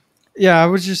follow-up. Yeah, I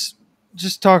was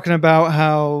just talking about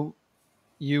how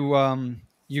you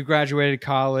graduated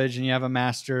college and you have a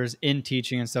master's in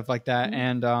teaching and stuff like that.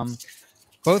 And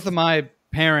both of my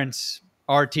parents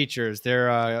are teachers.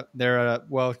 They're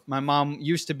my mom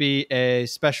used to be a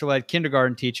special ed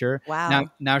kindergarten teacher. Wow.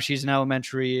 Now she's an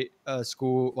elementary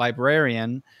school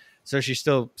librarian, so she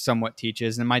still somewhat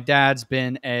teaches. And my dad's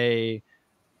been a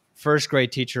first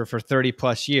grade teacher for 30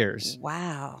 plus years.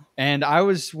 Wow. And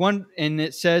and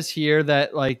it says here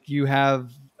that you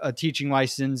have a teaching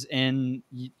license in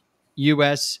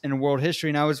US and world history.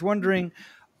 And I was wondering,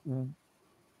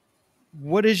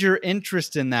 what is your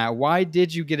interest in that? Why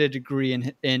did you get a degree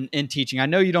in teaching? I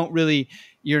know you don't really,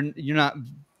 you're not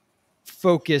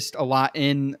focused a lot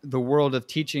in the world of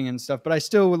teaching and stuff, but I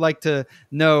still would like to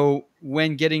know,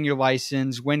 when getting your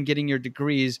license, when getting your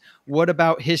degrees, what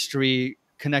about history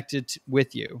connected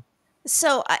with you?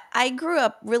 So I grew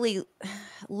up really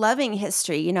loving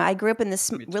history. I grew up in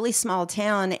this really small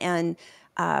town, and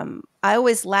I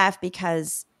always laugh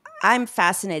because I'm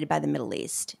fascinated by the Middle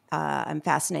East. I'm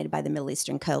fascinated by the Middle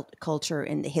Eastern culture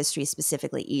and the history,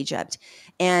 specifically Egypt.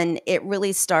 And it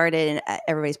really started, and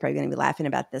everybody's probably going to be laughing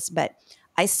about this, but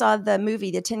I saw the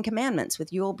movie The 10 Commandments with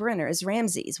Yul Brynner as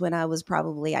Ramses when I was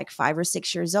probably 5 or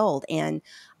 6 years old. And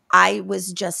I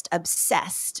was just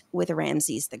obsessed with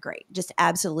Ramses the Great, just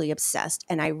absolutely obsessed.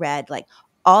 And I read like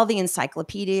all the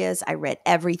encyclopedias. I read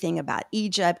everything about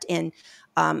Egypt. And,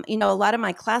 a lot of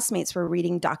my classmates were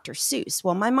reading Dr. Seuss.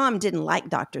 Well, my mom didn't like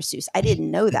Dr. Seuss. I didn't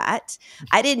know that.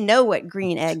 I didn't know what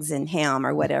green eggs and ham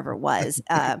or whatever it was.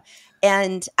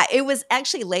 It was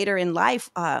actually later in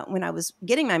life when I was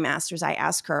getting my master's, I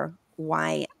asked her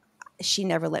why she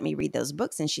never let me read those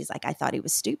books. And she's like, I thought he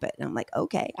was stupid. And I'm like,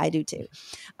 okay, I do too.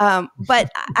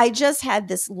 But I just had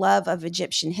this love of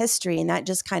Egyptian history, and that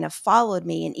just kind of followed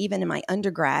me. And even in my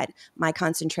undergrad, my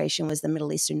concentration was the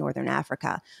Middle East and Northern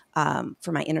Africa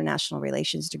for my international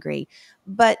relations degree.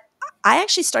 But I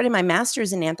actually started my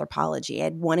master's in anthropology. I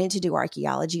had wanted to do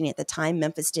archaeology. And at the time,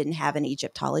 Memphis didn't have an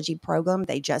Egyptology program.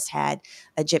 They just had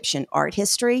Egyptian art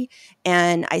history.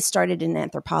 And I started in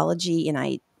anthropology,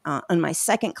 and on my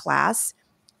second class,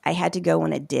 I had to go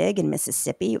on a dig in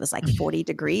Mississippi. It was like 40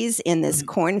 degrees in this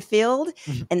cornfield,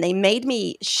 and they made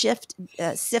me sift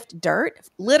dirt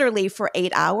literally for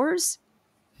 8 hours.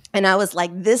 And I was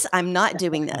like, I'm not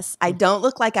doing this. I don't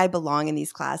look like I belong in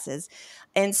these classes.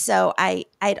 And so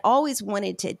I'd always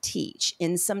wanted to teach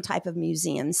in some type of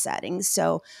museum setting.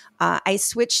 So I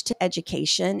switched to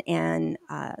education and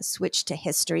switched to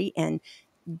history, and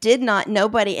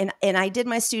and I did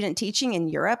my student teaching in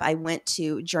Europe. I went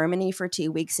to Germany for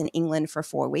 2 weeks and England for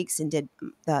 4 weeks and did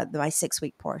my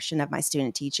 6-week portion of my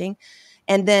student teaching,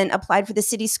 and then applied for the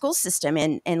city school system.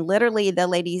 And literally the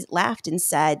lady laughed and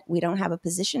said, we don't have a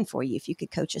position for you. If you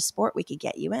could coach a sport, we could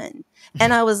get you in.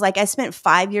 And I was like, I spent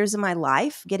 5 years of my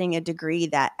life getting a degree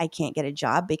that I can't get a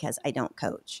job because I don't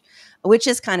coach, which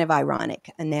is kind of ironic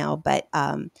now. But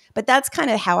that's kind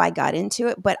of how I got into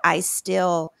it. But I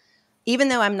still, even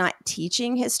though I'm not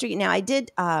teaching history now, I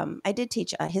did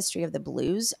teach a history of the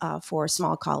blues for a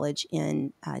small college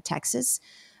in Texas.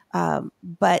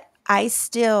 But I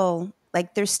still,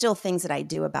 there's still things that I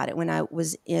do about it. When I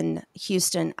was in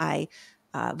Houston, I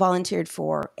volunteered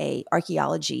for a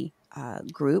archaeology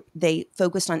group. They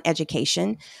focused on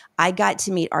education. I got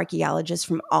to meet archaeologists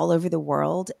from all over the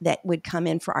world that would come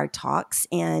in for our talks.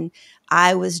 And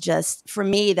for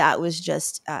me, that was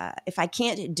just, if I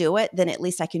can't do it, then at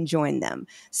least I can join them.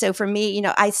 So for me,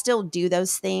 I still do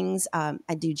those things.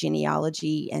 I do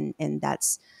genealogy, and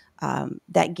that's,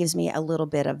 that gives me a little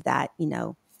bit of that,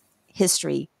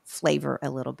 history flavor a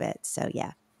little bit. So,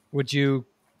 yeah. Would you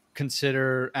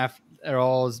consider after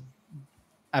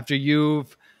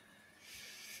you've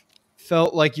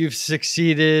felt like you've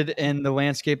succeeded in the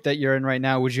landscape that you're in right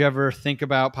now, would you ever think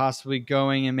about possibly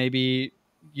going and maybe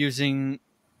using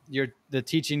the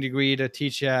teaching degree to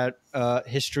teach at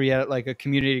history at like a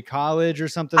community college or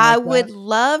something like that? I would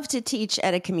love to teach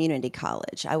at a community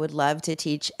college. I would love to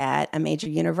teach at a major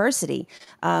university.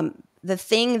 The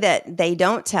thing that they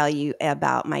don't tell you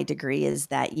about my degree is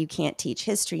that you can't teach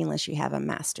history unless you have a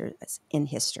master's in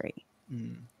history.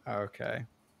 Okay.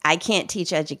 I can't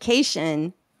teach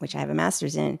education, which I have a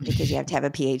master's in, because you have to have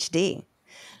a PhD.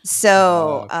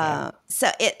 So,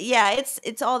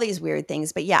 it's all these weird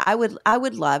things. But yeah, I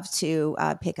would love to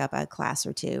pick up a class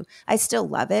or two. I still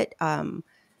love it.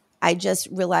 I just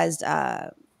realized,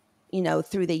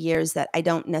 through the years that I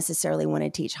don't necessarily want to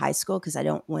teach high school, because I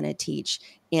don't want to teach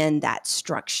in that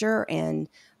structure. And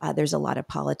there's a lot of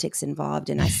politics involved.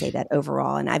 And I say that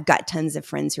overall. And I've got tons of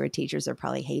friends who are teachers are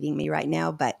probably hating me right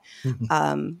now. But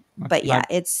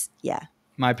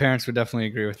my parents would definitely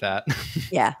agree with that.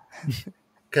 Yeah.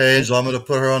 Okay, so I'm going to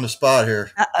put her on the spot here.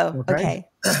 Uh-oh. Okay.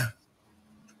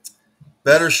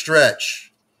 Better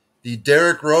stretch, the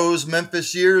Derrick Rose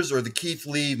Memphis years or the Keith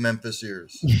Lee Memphis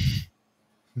years?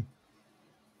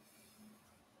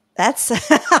 That's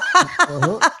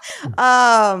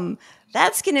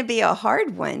that's going to be a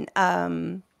hard one.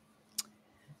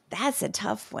 That's a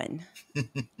tough one.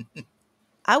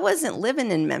 I wasn't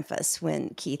living in Memphis when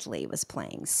Keith Lee was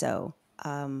playing, so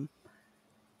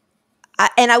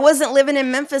and I wasn't living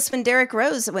in Memphis when Derrick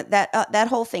Rose went that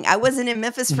whole thing. I wasn't in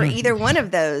Memphis for either one of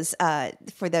those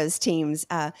for those teams.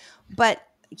 But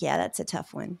yeah, that's a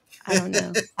tough one. I don't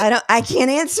know. I can't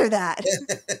answer that.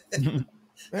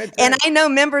 And I know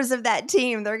members of that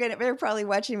team. They're probably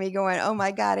watching me going, "Oh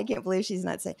my God, I can't believe she's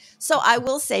not saying." So I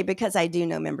will say, because I do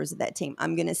know members of that team,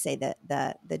 I'm going to say that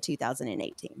the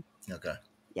 2008 team. Okay.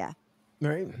 Yeah. All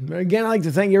right. Again, I'd like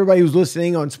to thank everybody who's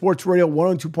listening on Sports Radio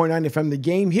 102.9 FM The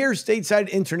Game here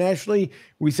stateside internationally.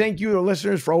 We thank you, the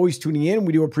listeners, for always tuning in.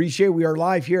 We do appreciate it. We are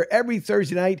live here every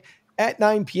Thursday night at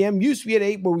 9 p.m. Used to be at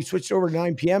 8, but we switched over to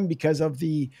 9 p.m. because of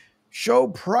the show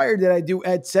prior that I do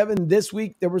at 7. This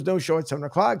week, there was no show at 7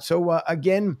 o'clock. So,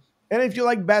 again, And if you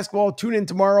like basketball, tune in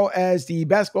tomorrow as the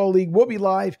Basketball League will be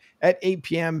live at 8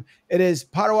 p.m. It is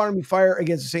Potawatomi Fire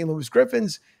against the St. Louis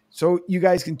Griffins. So you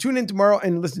guys can tune in tomorrow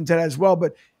and listen to that as well.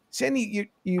 But Sandy,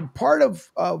 you part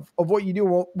of what you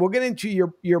do. We'll get into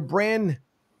your brand.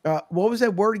 What was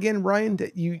that word again, Ryan?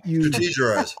 That you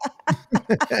strategize,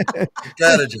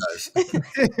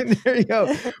 strategize. there you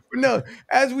go. No,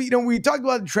 as we talked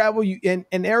about the travel,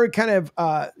 and Eric kind of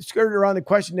skirted around the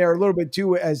question there a little bit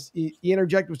too, as he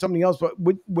interjected with something else. But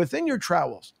within your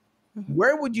travels,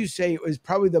 where would you say is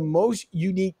probably the most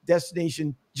unique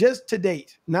destination just to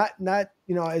date? Not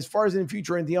as far as in the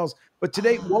future or anything else, but to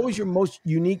date, what was your most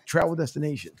unique travel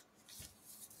destination?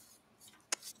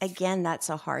 Again, that's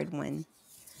a hard one.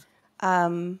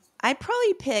 I'd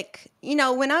probably pick,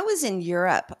 when I was in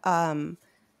Europe,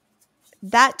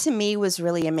 that to me was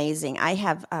really amazing. I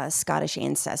have Scottish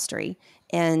ancestry,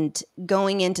 and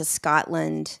going into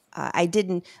Scotland, I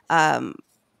didn't.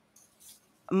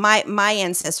 My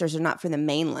ancestors are not from the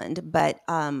mainland, but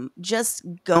just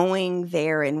going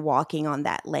there and walking on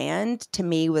that land to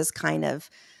me was kind of,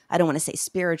 I don't want to say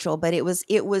spiritual, but it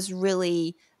was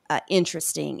really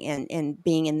interesting and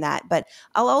being in that. But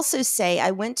I'll also say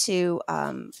I went to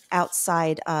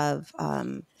outside of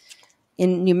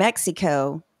in New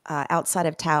Mexico. Outside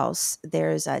of Taos,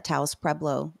 there's a Taos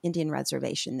Pueblo Indian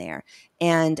reservation there.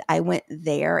 And I went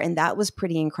there, and that was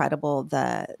pretty incredible.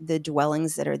 The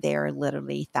dwellings that are there are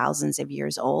literally thousands of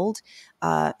years old.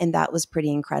 And that was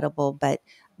pretty incredible. But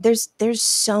there's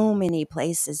so many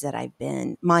places that I've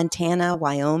been. Montana,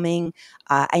 Wyoming.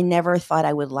 I never thought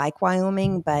I would like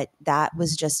Wyoming, but that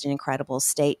was just an incredible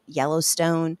state.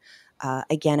 Yellowstone.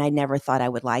 Again, I never thought I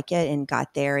would like it, and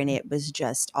got there, and it was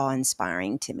just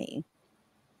awe-inspiring to me.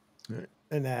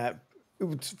 And as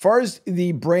far as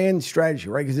the brand strategy,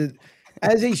 right? Because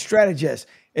as a strategist,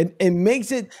 it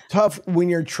makes it tough when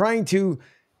you're trying to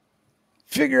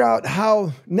figure out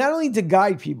how not only to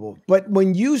guide people, but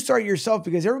when you start yourself,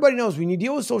 because everybody knows when you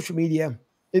deal with social media,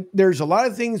 there's a lot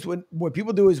of things. What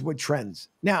people do is with trends.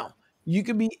 Now, you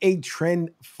could be a trend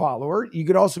follower. You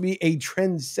could also be a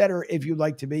trend setter if you'd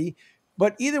like to be.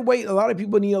 But either way, a lot of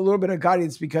people need a little bit of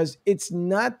guidance because it's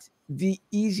not the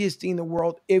easiest thing in the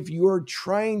world if you're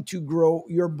trying to grow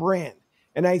your brand.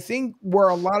 And I think where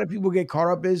a lot of people get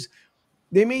caught up is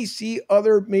they may see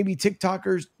other maybe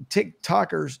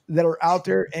TikTokers that are out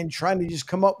there and trying to just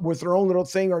come up with their own little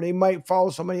thing, or they might follow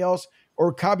somebody else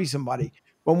or copy somebody.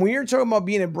 But when you're talking about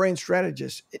being a brand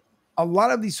strategist, a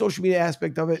lot of the social media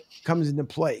aspect of it comes into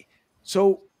play.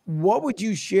 So what would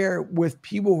you share with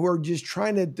people who are just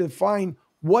trying to define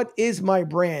what is my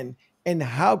brand and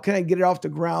how can I get it off the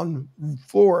ground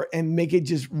floor and make it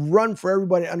just run for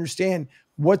everybody to understand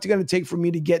what's going to take for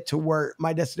me to get to where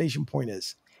my destination point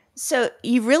is? So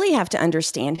you really have to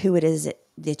understand who it is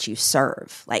that you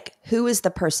serve. Like, who is the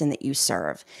person that you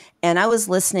serve? And I was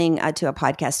listening to a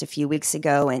podcast a few weeks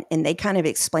ago, and they kind of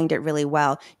explained it really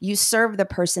well. You serve the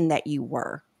person that you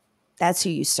were. That's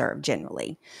who you serve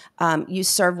generally. You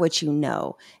serve what you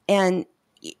know. And,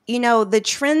 the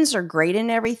trends are great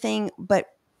and everything, but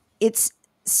it's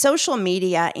social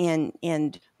media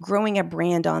and growing a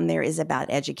brand on there is about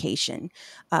education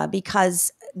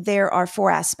because there are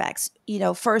four aspects.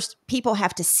 First, people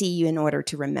have to see you in order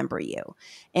to remember you.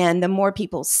 And the more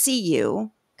people see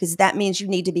you, because that means you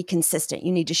need to be consistent.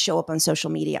 You need to show up on social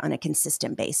media on a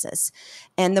consistent basis.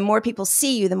 And the more people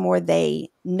see you, the more they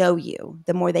know you.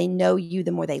 The more they know you,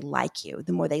 the more they like you.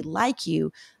 The more they like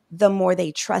you, the more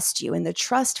they trust you. And the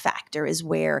trust factor is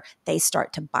where they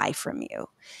start to buy from you.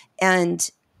 And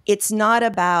it's not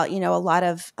about,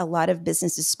 a lot of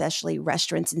businesses, especially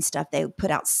restaurants and stuff, they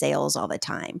put out sales all the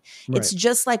time. Right. It's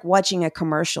just like watching a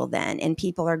commercial then, and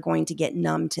people are going to get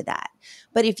numb to that.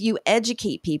 But if you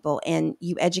educate people and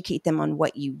you educate them on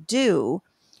what you do,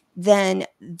 then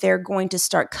they're going to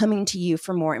start coming to you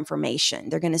for more information.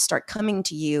 They're going to start coming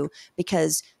to you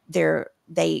because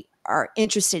they are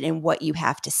interested in what you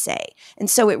have to say. And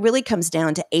so it really comes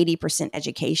down to 80%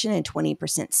 education and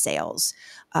 20% sales.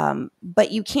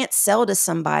 But you can't sell to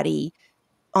somebody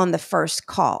on the first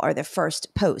call or the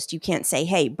first post. You can't say,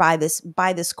 hey, buy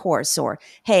this course, or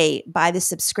hey, buy this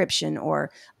subscription,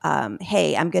 or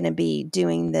hey, I'm going to be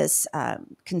doing this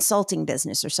consulting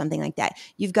business or something like that.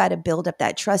 You've got to build up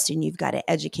that trust, and you've got to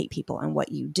educate people on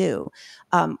what you do.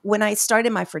 When I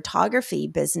started my photography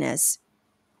business,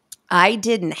 I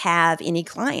didn't have any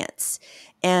clients.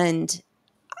 And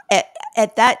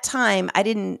at that time, I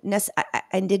didn't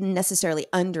necessarily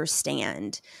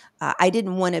understand. I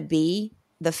didn't want to be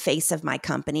the face of my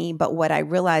company. But what I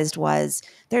realized was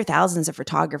there are thousands of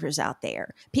photographers out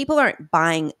there. People aren't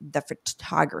buying the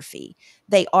photography.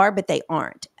 They are, but they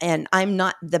aren't. And I'm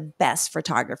not the best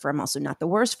photographer. I'm also not the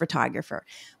worst photographer.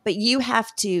 But you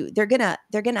have to, they're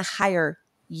gonna hire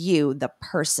you, the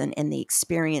person, and the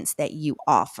experience that you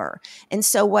offer. And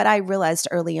so what I realized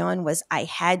early on was I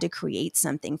had to create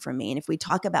something for me. And if we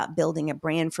talk about building a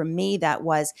brand, for me, that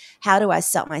was, how do I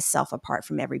set myself apart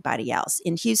from everybody else?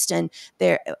 In Houston,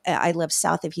 I live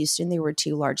south of Houston. There were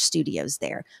 2 large studios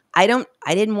there. I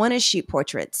didn't want to shoot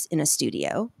portraits in a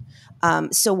studio.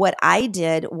 So what I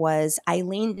did was I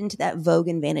leaned into that Vogue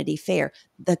and Vanity Fair,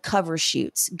 the cover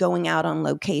shoots, going out on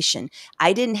location.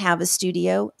 I didn't have a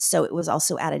studio, so it was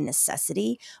also out of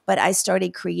necessity, but I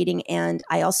started creating, and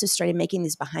I also started making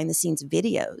these behind the scenes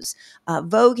videos.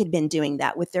 Vogue had been doing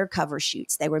that with their cover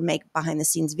shoots. They would make behind the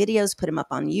scenes videos, put them up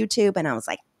on YouTube, and I was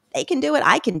like, they can do it,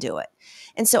 I can do it.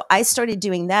 And so I started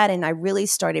doing that, and I really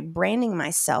started branding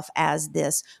myself as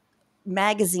this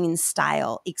magazine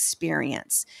style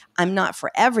experience. I'm not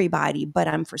for everybody, but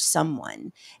I'm for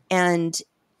someone. And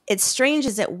as strange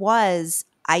as it was,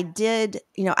 I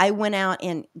went out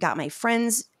and got my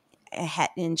friends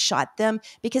and shot them,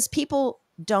 because people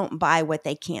don't buy what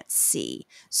they can't see.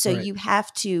 So Right. you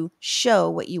have to show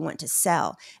what you want to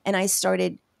sell. And I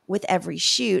started, with every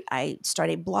shoot, I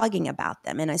started blogging about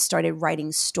them, and I started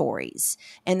writing stories.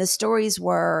 And the stories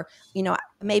were,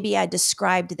 maybe I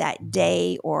described that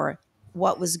day or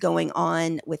what was going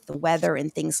on with the weather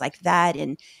and things like that,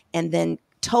 and then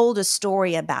told a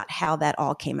story about how that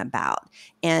all came about.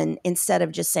 And instead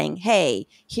of just saying, hey,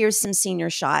 here's some senior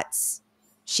shots,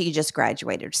 she just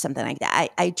graduated, or something like that,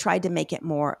 I tried to make it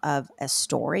more of a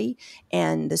story,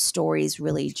 and the stories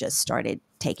really just started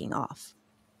taking off.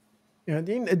 Yeah, I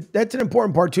think that's an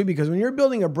important part too, because when you're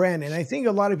building a brand, and I think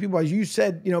a lot of people, as you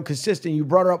said, consistent, you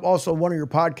brought it up also in one of your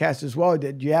podcasts as well,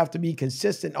 that you have to be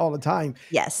consistent all the time.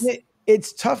 Yes.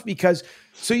 It's tough because,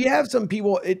 so you have some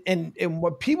people, and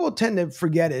what people tend to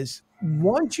forget is,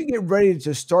 once you get ready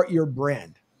to start your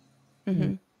brand,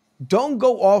 Mm-hmm. don't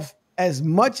go off as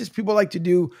much as people like to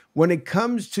do when it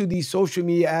comes to the social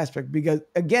media aspect, because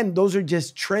again, those are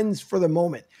just trends for the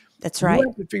moment. That's You right.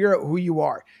 have to figure out who you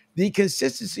are. The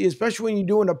consistency, especially when you're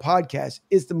doing a podcast,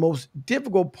 is the most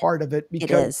difficult part of it, It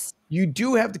because is. you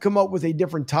do have to come up with a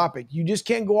different topic. You just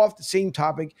can't go off the same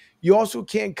topic. You also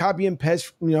can't copy and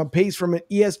paste from an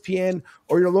ESPN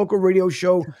or your local radio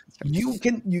show. You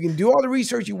can do all the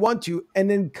research you want to, and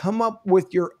then come up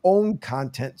with your own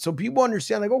content, so people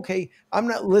understand, like, okay, I'm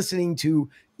not listening to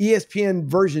ESPN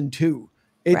version 2.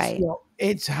 It's Right.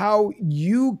 it's how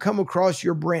you come across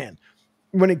your brand.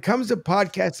 When it comes to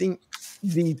podcasting,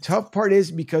 the tough part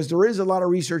is, because there is a lot of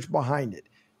research behind it.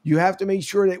 You have to make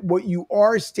sure that what you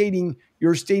are stating,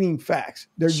 you're stating facts.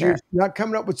 You're Sure. not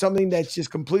coming up with something that's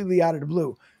just completely out of the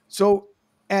blue. So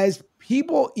as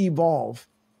people evolve,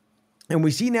 and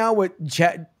we see now with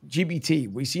Chat GPT,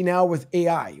 we see now with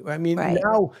AI. I mean, Right.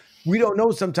 now we don't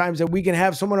know sometimes that we can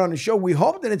have someone on the show. We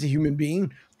hope that it's a human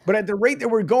being, but at the rate that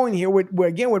we're going here with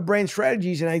brand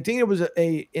strategies, and I think it was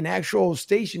an actual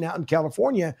station out in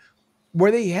California where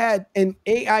they had an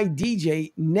AI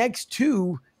DJ next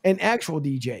to an actual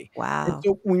DJ. And Wow.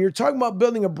 so when you're talking about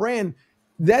building a brand,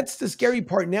 that's the scary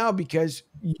part now, because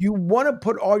you want to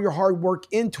put all your hard work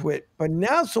into it, but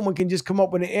now someone can just come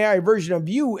up with an AI version of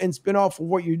you and spin off of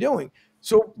what you're doing.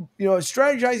 So,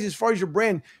 strategize as far as your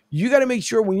brand. You got to make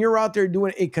sure when you're out there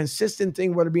doing a consistent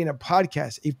thing, whether it be in a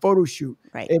podcast, a photo shoot,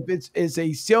 Right. if it's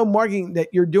a sale marketing that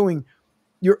you're doing,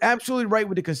 you're absolutely right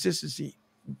with the consistency.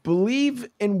 Believe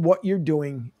in what you're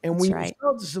doing. And That's when you right.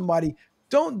 sell to somebody,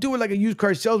 don't do it like a used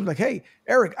car salesman. Like, hey,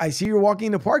 Eric, I see you're walking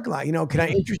in the parking lot. Can I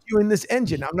interest you in this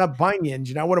engine? I'm not buying the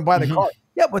engine. I want to buy the car.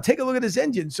 Yeah, but take a look at this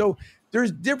engine. So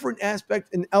there's different aspects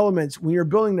and elements when you're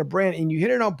building the brand, and you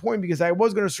hit it on point, because I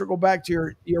was going to circle back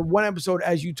to your one episode,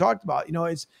 as you talked about.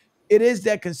 It is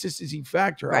that consistency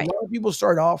factor. Right. A lot of people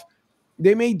start off,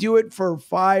 they may do it for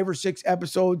 5 or 6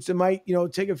 episodes. They might,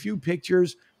 take a few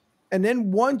pictures. And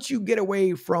then once you get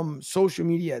away from social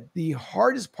media, the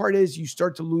hardest part is you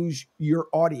start to lose your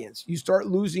audience. You start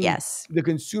losing Yes. the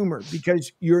consumer,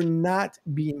 because you're not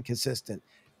being consistent.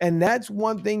 And that's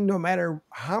one thing, no matter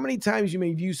how many times you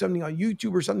may view something on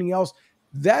YouTube or something else,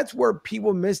 that's where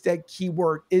people miss that key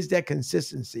word, is that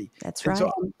consistency. That's And right.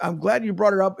 so I'm glad you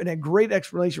brought it up, and a great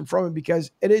explanation from it,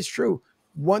 because it is true.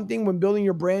 One thing when building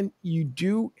your brand, you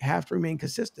do have to remain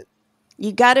consistent.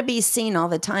 You got to be seen all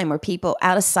the time, where people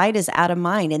out of sight is out of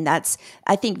mind. And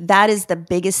I think that is the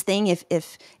biggest thing.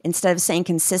 If instead of saying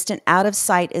consistent, out of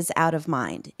sight is out of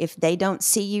mind. If they don't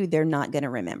see you, they're not going to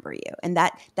remember you. And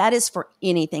that is for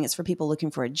anything. It's for people looking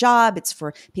for a job. It's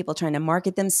for people trying to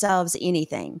market themselves,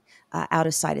 anything. Out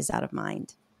of sight is out of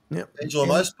mind. Yep. Angel,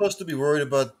 am I supposed to be worried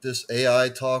about this AI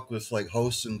talk with like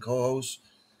hosts and co-hosts?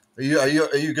 Are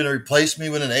you going to replace me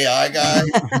with an AI guy?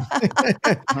 Is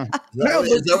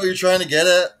that what you're trying to get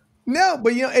at? No,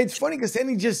 but it's funny because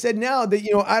Sandy just said now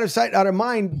that out of sight, out of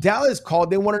mind. Dallas called.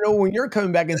 They want to know when you're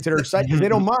coming back into their site because they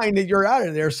don't mind that you're out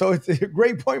of there. So it's a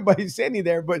great point by Sandy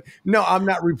there. But no, I'm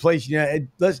not replacing you.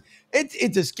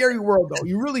 It's a scary world though.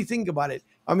 You really think about it.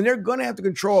 I mean, they're going to have to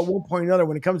control at one point or another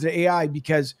when it comes to AI,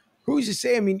 because who's to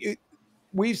say? I mean,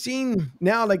 we've seen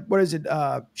now, like, what is it?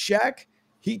 Shaq.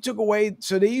 He took away.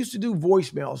 So they used to do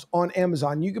voicemails on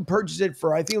Amazon. You could purchase it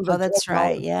for, I think it was like that's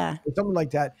right. Yeah. or something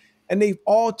like that. And they've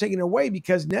all taken it away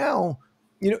because now,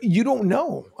 you don't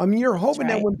know. I mean, you're hoping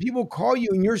that when people call you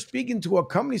and you're speaking to a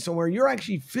company somewhere, you're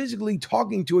actually physically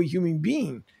talking to a human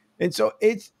being. And so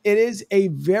it is a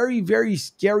very, very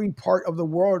scary part of the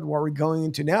world where we're going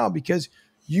into now, because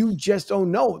you just don't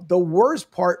know. The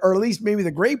worst part, or at least maybe the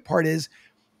great part, is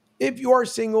if you are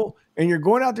single and you're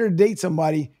going out there to date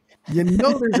somebody,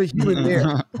 there's a human there.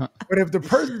 But if the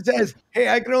person says, hey,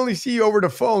 I can only see you over the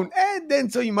phone, and then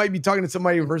so you might be talking to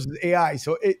somebody versus AI.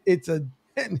 So it's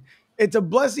a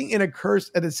blessing and a curse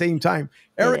at the same time.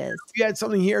 Eric, you had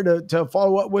something here to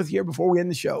follow up with here before we end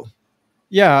the show.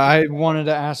 Yeah, I wanted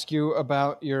to ask you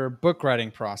about your book writing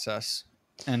process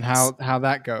and how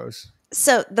that goes.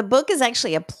 So the book is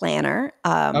actually a planner.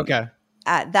 Okay.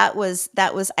 That was,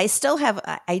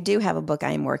 I do have a book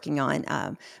I am working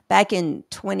on. Back in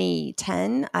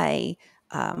 2010,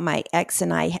 my ex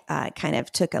and I kind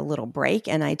of took a little break,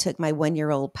 and I took my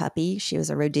 1-year-old puppy. She was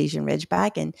a Rhodesian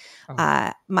Ridgeback. And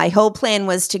my whole plan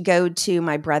was to go to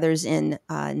my brother's in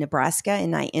Nebraska.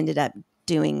 And I ended up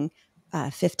doing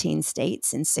 15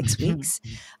 states in 6 weeks,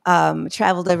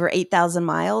 traveled over 8,000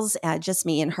 miles, just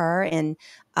me and her. And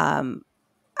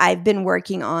I've been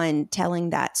working on telling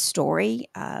that story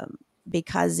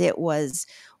because it was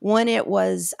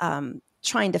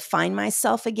trying to find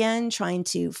myself again, trying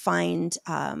to find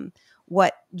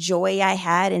what joy I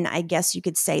had. And I guess you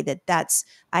could say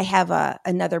I have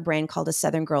another brand called A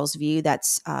Southern Girl's View.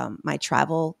 That's my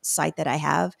travel site that I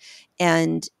have.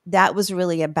 And that was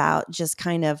really about just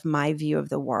kind of my view of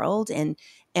the world.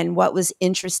 And what was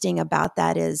interesting about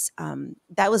that is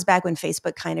that was back when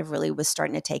Facebook kind of really was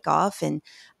starting to take off. And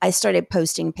I started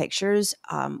posting pictures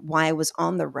while I was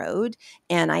on the road.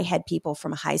 And I had people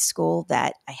from high school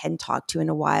that I hadn't talked to in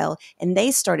a while. And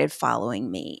they started following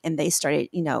me. And they started,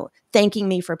 thanking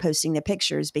me for posting the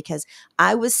pictures, because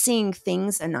I was seeing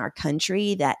things in our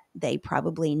country that they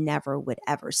probably never would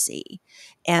ever see.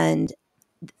 And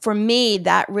for me,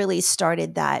 that really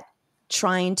started that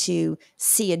trying to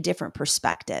see a different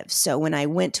perspective. So when I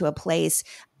went to a place,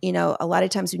 a lot of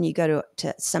times when you go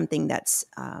to something that's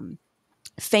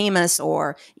famous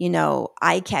or,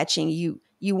 eye-catching,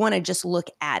 you want to just look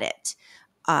at it.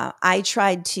 I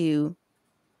tried to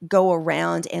go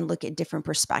around and look at different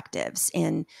perspectives.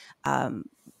 And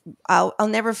I'll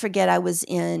never forget, I was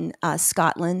in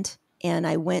Scotland, and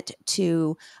I went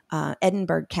to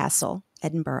Edinburgh Castle.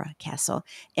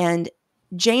 And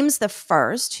James the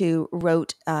First, who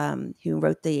wrote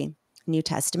the New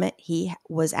Testament, he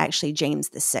was actually James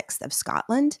the Sixth of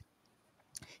Scotland.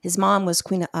 His mom was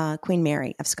Queen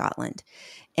Mary of Scotland,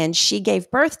 and she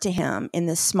gave birth to him in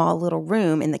this small little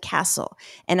room in the castle.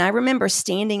 And I remember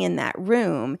standing in that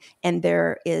room, and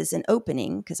there is an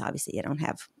opening, because obviously you don't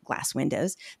have glass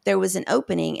windows. There was an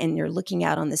opening, and you're looking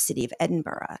out on the city of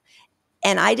Edinburgh.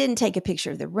 And I didn't take a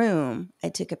picture of the room. I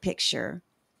took a picture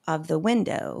of the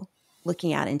window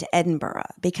looking out into Edinburgh,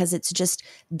 because it's just,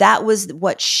 that was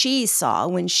what she saw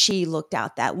when she looked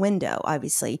out that window,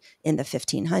 obviously in the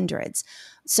 1500s.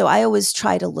 So I always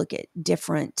try to look at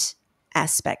different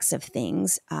aspects of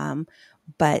things. And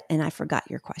I forgot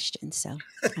your question, so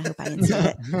I hope I answered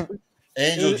it.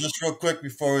 Angel, just real quick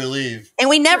before we leave. And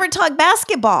we never talk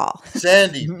basketball.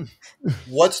 Sandy,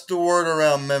 what's the word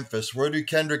around Memphis? Where do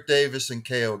Kendrick Davis and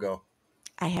KO go?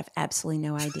 I have absolutely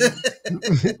no idea.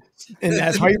 And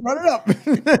that's why you brought it up.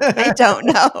 I don't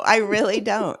know. I really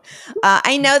don't.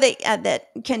 I know that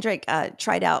Kendrick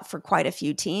tried out for quite a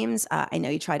few teams. I know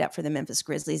he tried out for the Memphis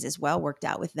Grizzlies as well, worked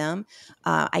out with them.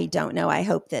 I don't know. I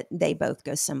hope that they both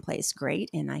go someplace great,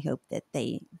 and I hope that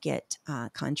they get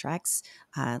contracts.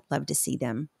 Love to see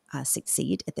them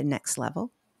succeed at the next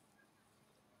level.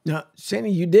 Now,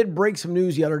 Sandy, you did break some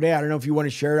news the other day. I don't know if you want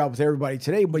to share it out with everybody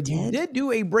today, but you did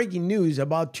do a breaking news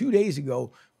about 2 days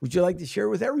ago. Would you like to share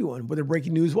with everyone what the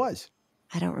breaking news was?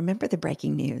 I don't remember the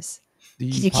breaking news. Can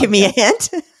you give me a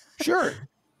hint? Sure.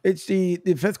 It's the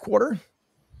fifth quarter.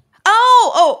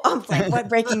 I'm like, what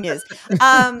breaking news?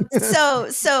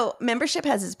 So membership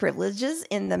has its privileges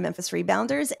in the Memphis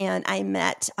Rebounders, and I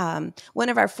met one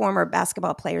of our former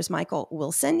basketball players, Michael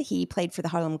Wilson. He played for the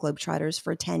Harlem Globetrotters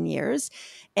for 10 years,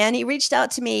 and he reached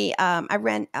out to me.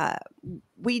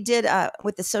 We did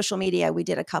with the social media, we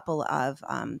did a couple of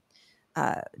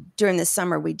during the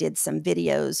summer, we did some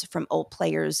videos from old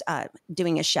players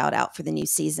doing a shout out for the new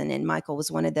season. And Michael was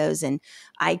one of those. And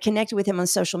I connected with him on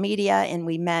social media, and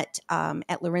we met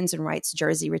at Lorenzen Wright's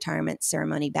jersey retirement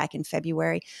ceremony back in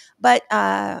February. But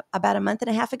about a month and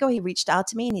a half ago, he reached out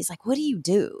to me and he's like, "What do you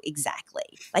do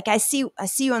exactly? Like, I see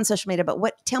you on social media, but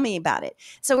tell me about it."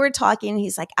 So we're talking.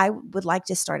 He's like, "I would like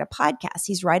to start a podcast."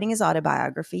 He's writing his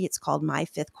autobiography. It's called My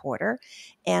Fifth Quarter,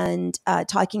 and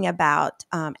talking about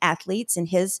athletes, and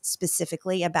his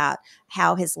specifically about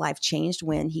how his life changed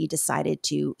when he decided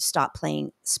to stop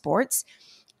playing sports.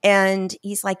 And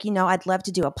he's like, I'd love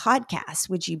to do a podcast.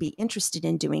 Would you be interested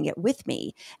in doing it with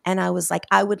me? And I was like,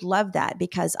 I would love that,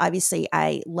 because obviously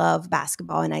I love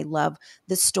basketball and I love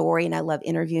the story and I love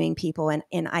interviewing people.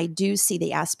 And I do see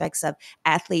the aspects of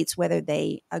athletes, whether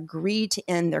they agree to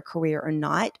end their career or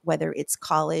not, whether it's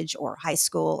college or high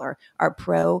school or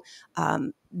pro,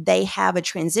 they have a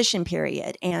transition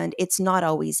period, and it's not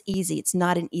always easy. It's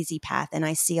not an easy path. And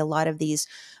I see a lot of these,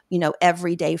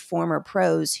 everyday former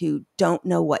pros who don't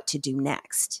know what to do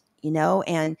next,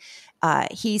 and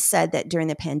he said that during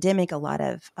the pandemic, a lot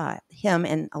of him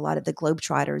and a lot of the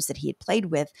Globetrotters that he had played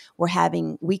with were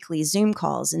having weekly Zoom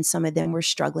calls, and some of them were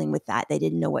struggling with that. They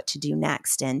didn't know what to do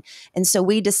next. And so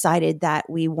we decided that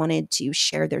we wanted to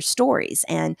share their stories.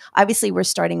 And obviously we're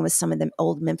starting with some of the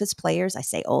old Memphis players. I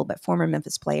say old, but former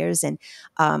Memphis players. And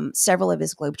several of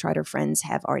his Globetrotter friends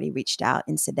have already reached out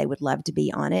and said they would love to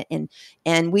be on it.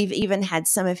 And we've even had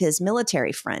some of his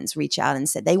military friends reach out and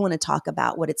said they want to talk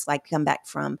about what it's like to come back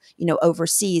from,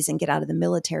 overseas and get out of the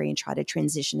military and try to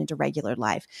transition into regular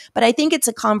life. But I think it's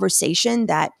a conversation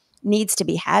that needs to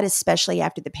be had, especially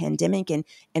after the pandemic, and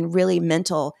really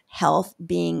mental health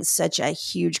being such a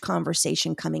huge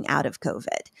conversation coming out of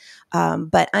COVID.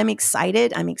 But I'm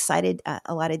excited.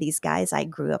 A lot of these guys, I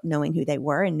grew up knowing who they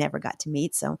were and never got to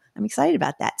meet. So I'm excited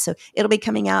about that. So it'll be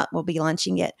coming out. We'll be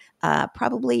launching it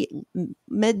probably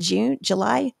mid-June,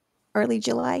 early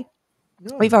July.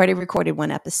 No. We've already recorded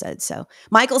one episode. So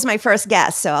Michael's my first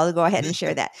guest, so I'll go ahead and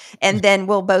share that. And then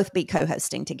we'll both be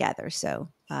co-hosting together. So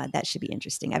that should be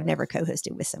interesting. I've never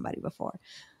co-hosted with somebody before.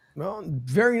 Well,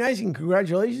 very nice, and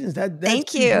congratulations.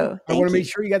 Thank you. I want to make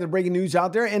sure you got the breaking news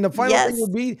out there. And the final thing will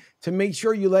be to make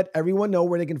sure you let everyone know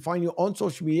where they can find you on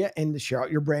social media and to share out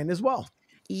your brand as well.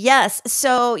 Yes.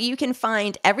 So you can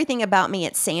find everything about me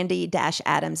at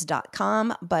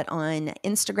sandy-adams.com, but on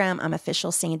Instagram, I'm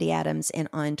official Sandy Adams, and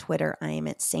on Twitter, I am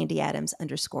at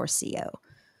sandyadams_co.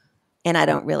 And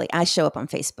I show up on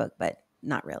Facebook, but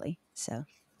not really. So.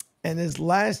 And this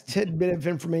last tidbit of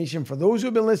information for those who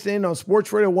have been listening on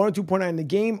Sports Radio 102.9 The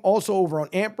Game, also over on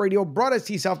AMP Radio,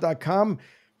 broadcastsouth.com.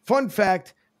 Fun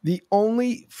fact, the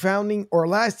only founding or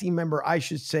last team member, I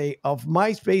should say, of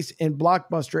MySpace and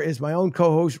Blockbuster is my own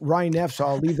co-host, Ryan F. So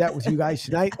I'll leave that with you guys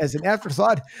tonight as an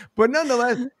afterthought. But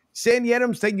nonetheless, Sandy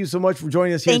Adams, thank you so much for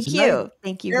joining us here tonight.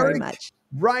 Thank you very much.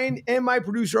 Ryan and my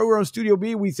producer over on Studio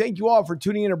B, we thank you all for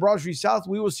tuning in to Broad Street South.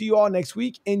 We will see you all next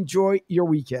week. Enjoy your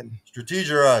weekend.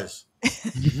 Strategize.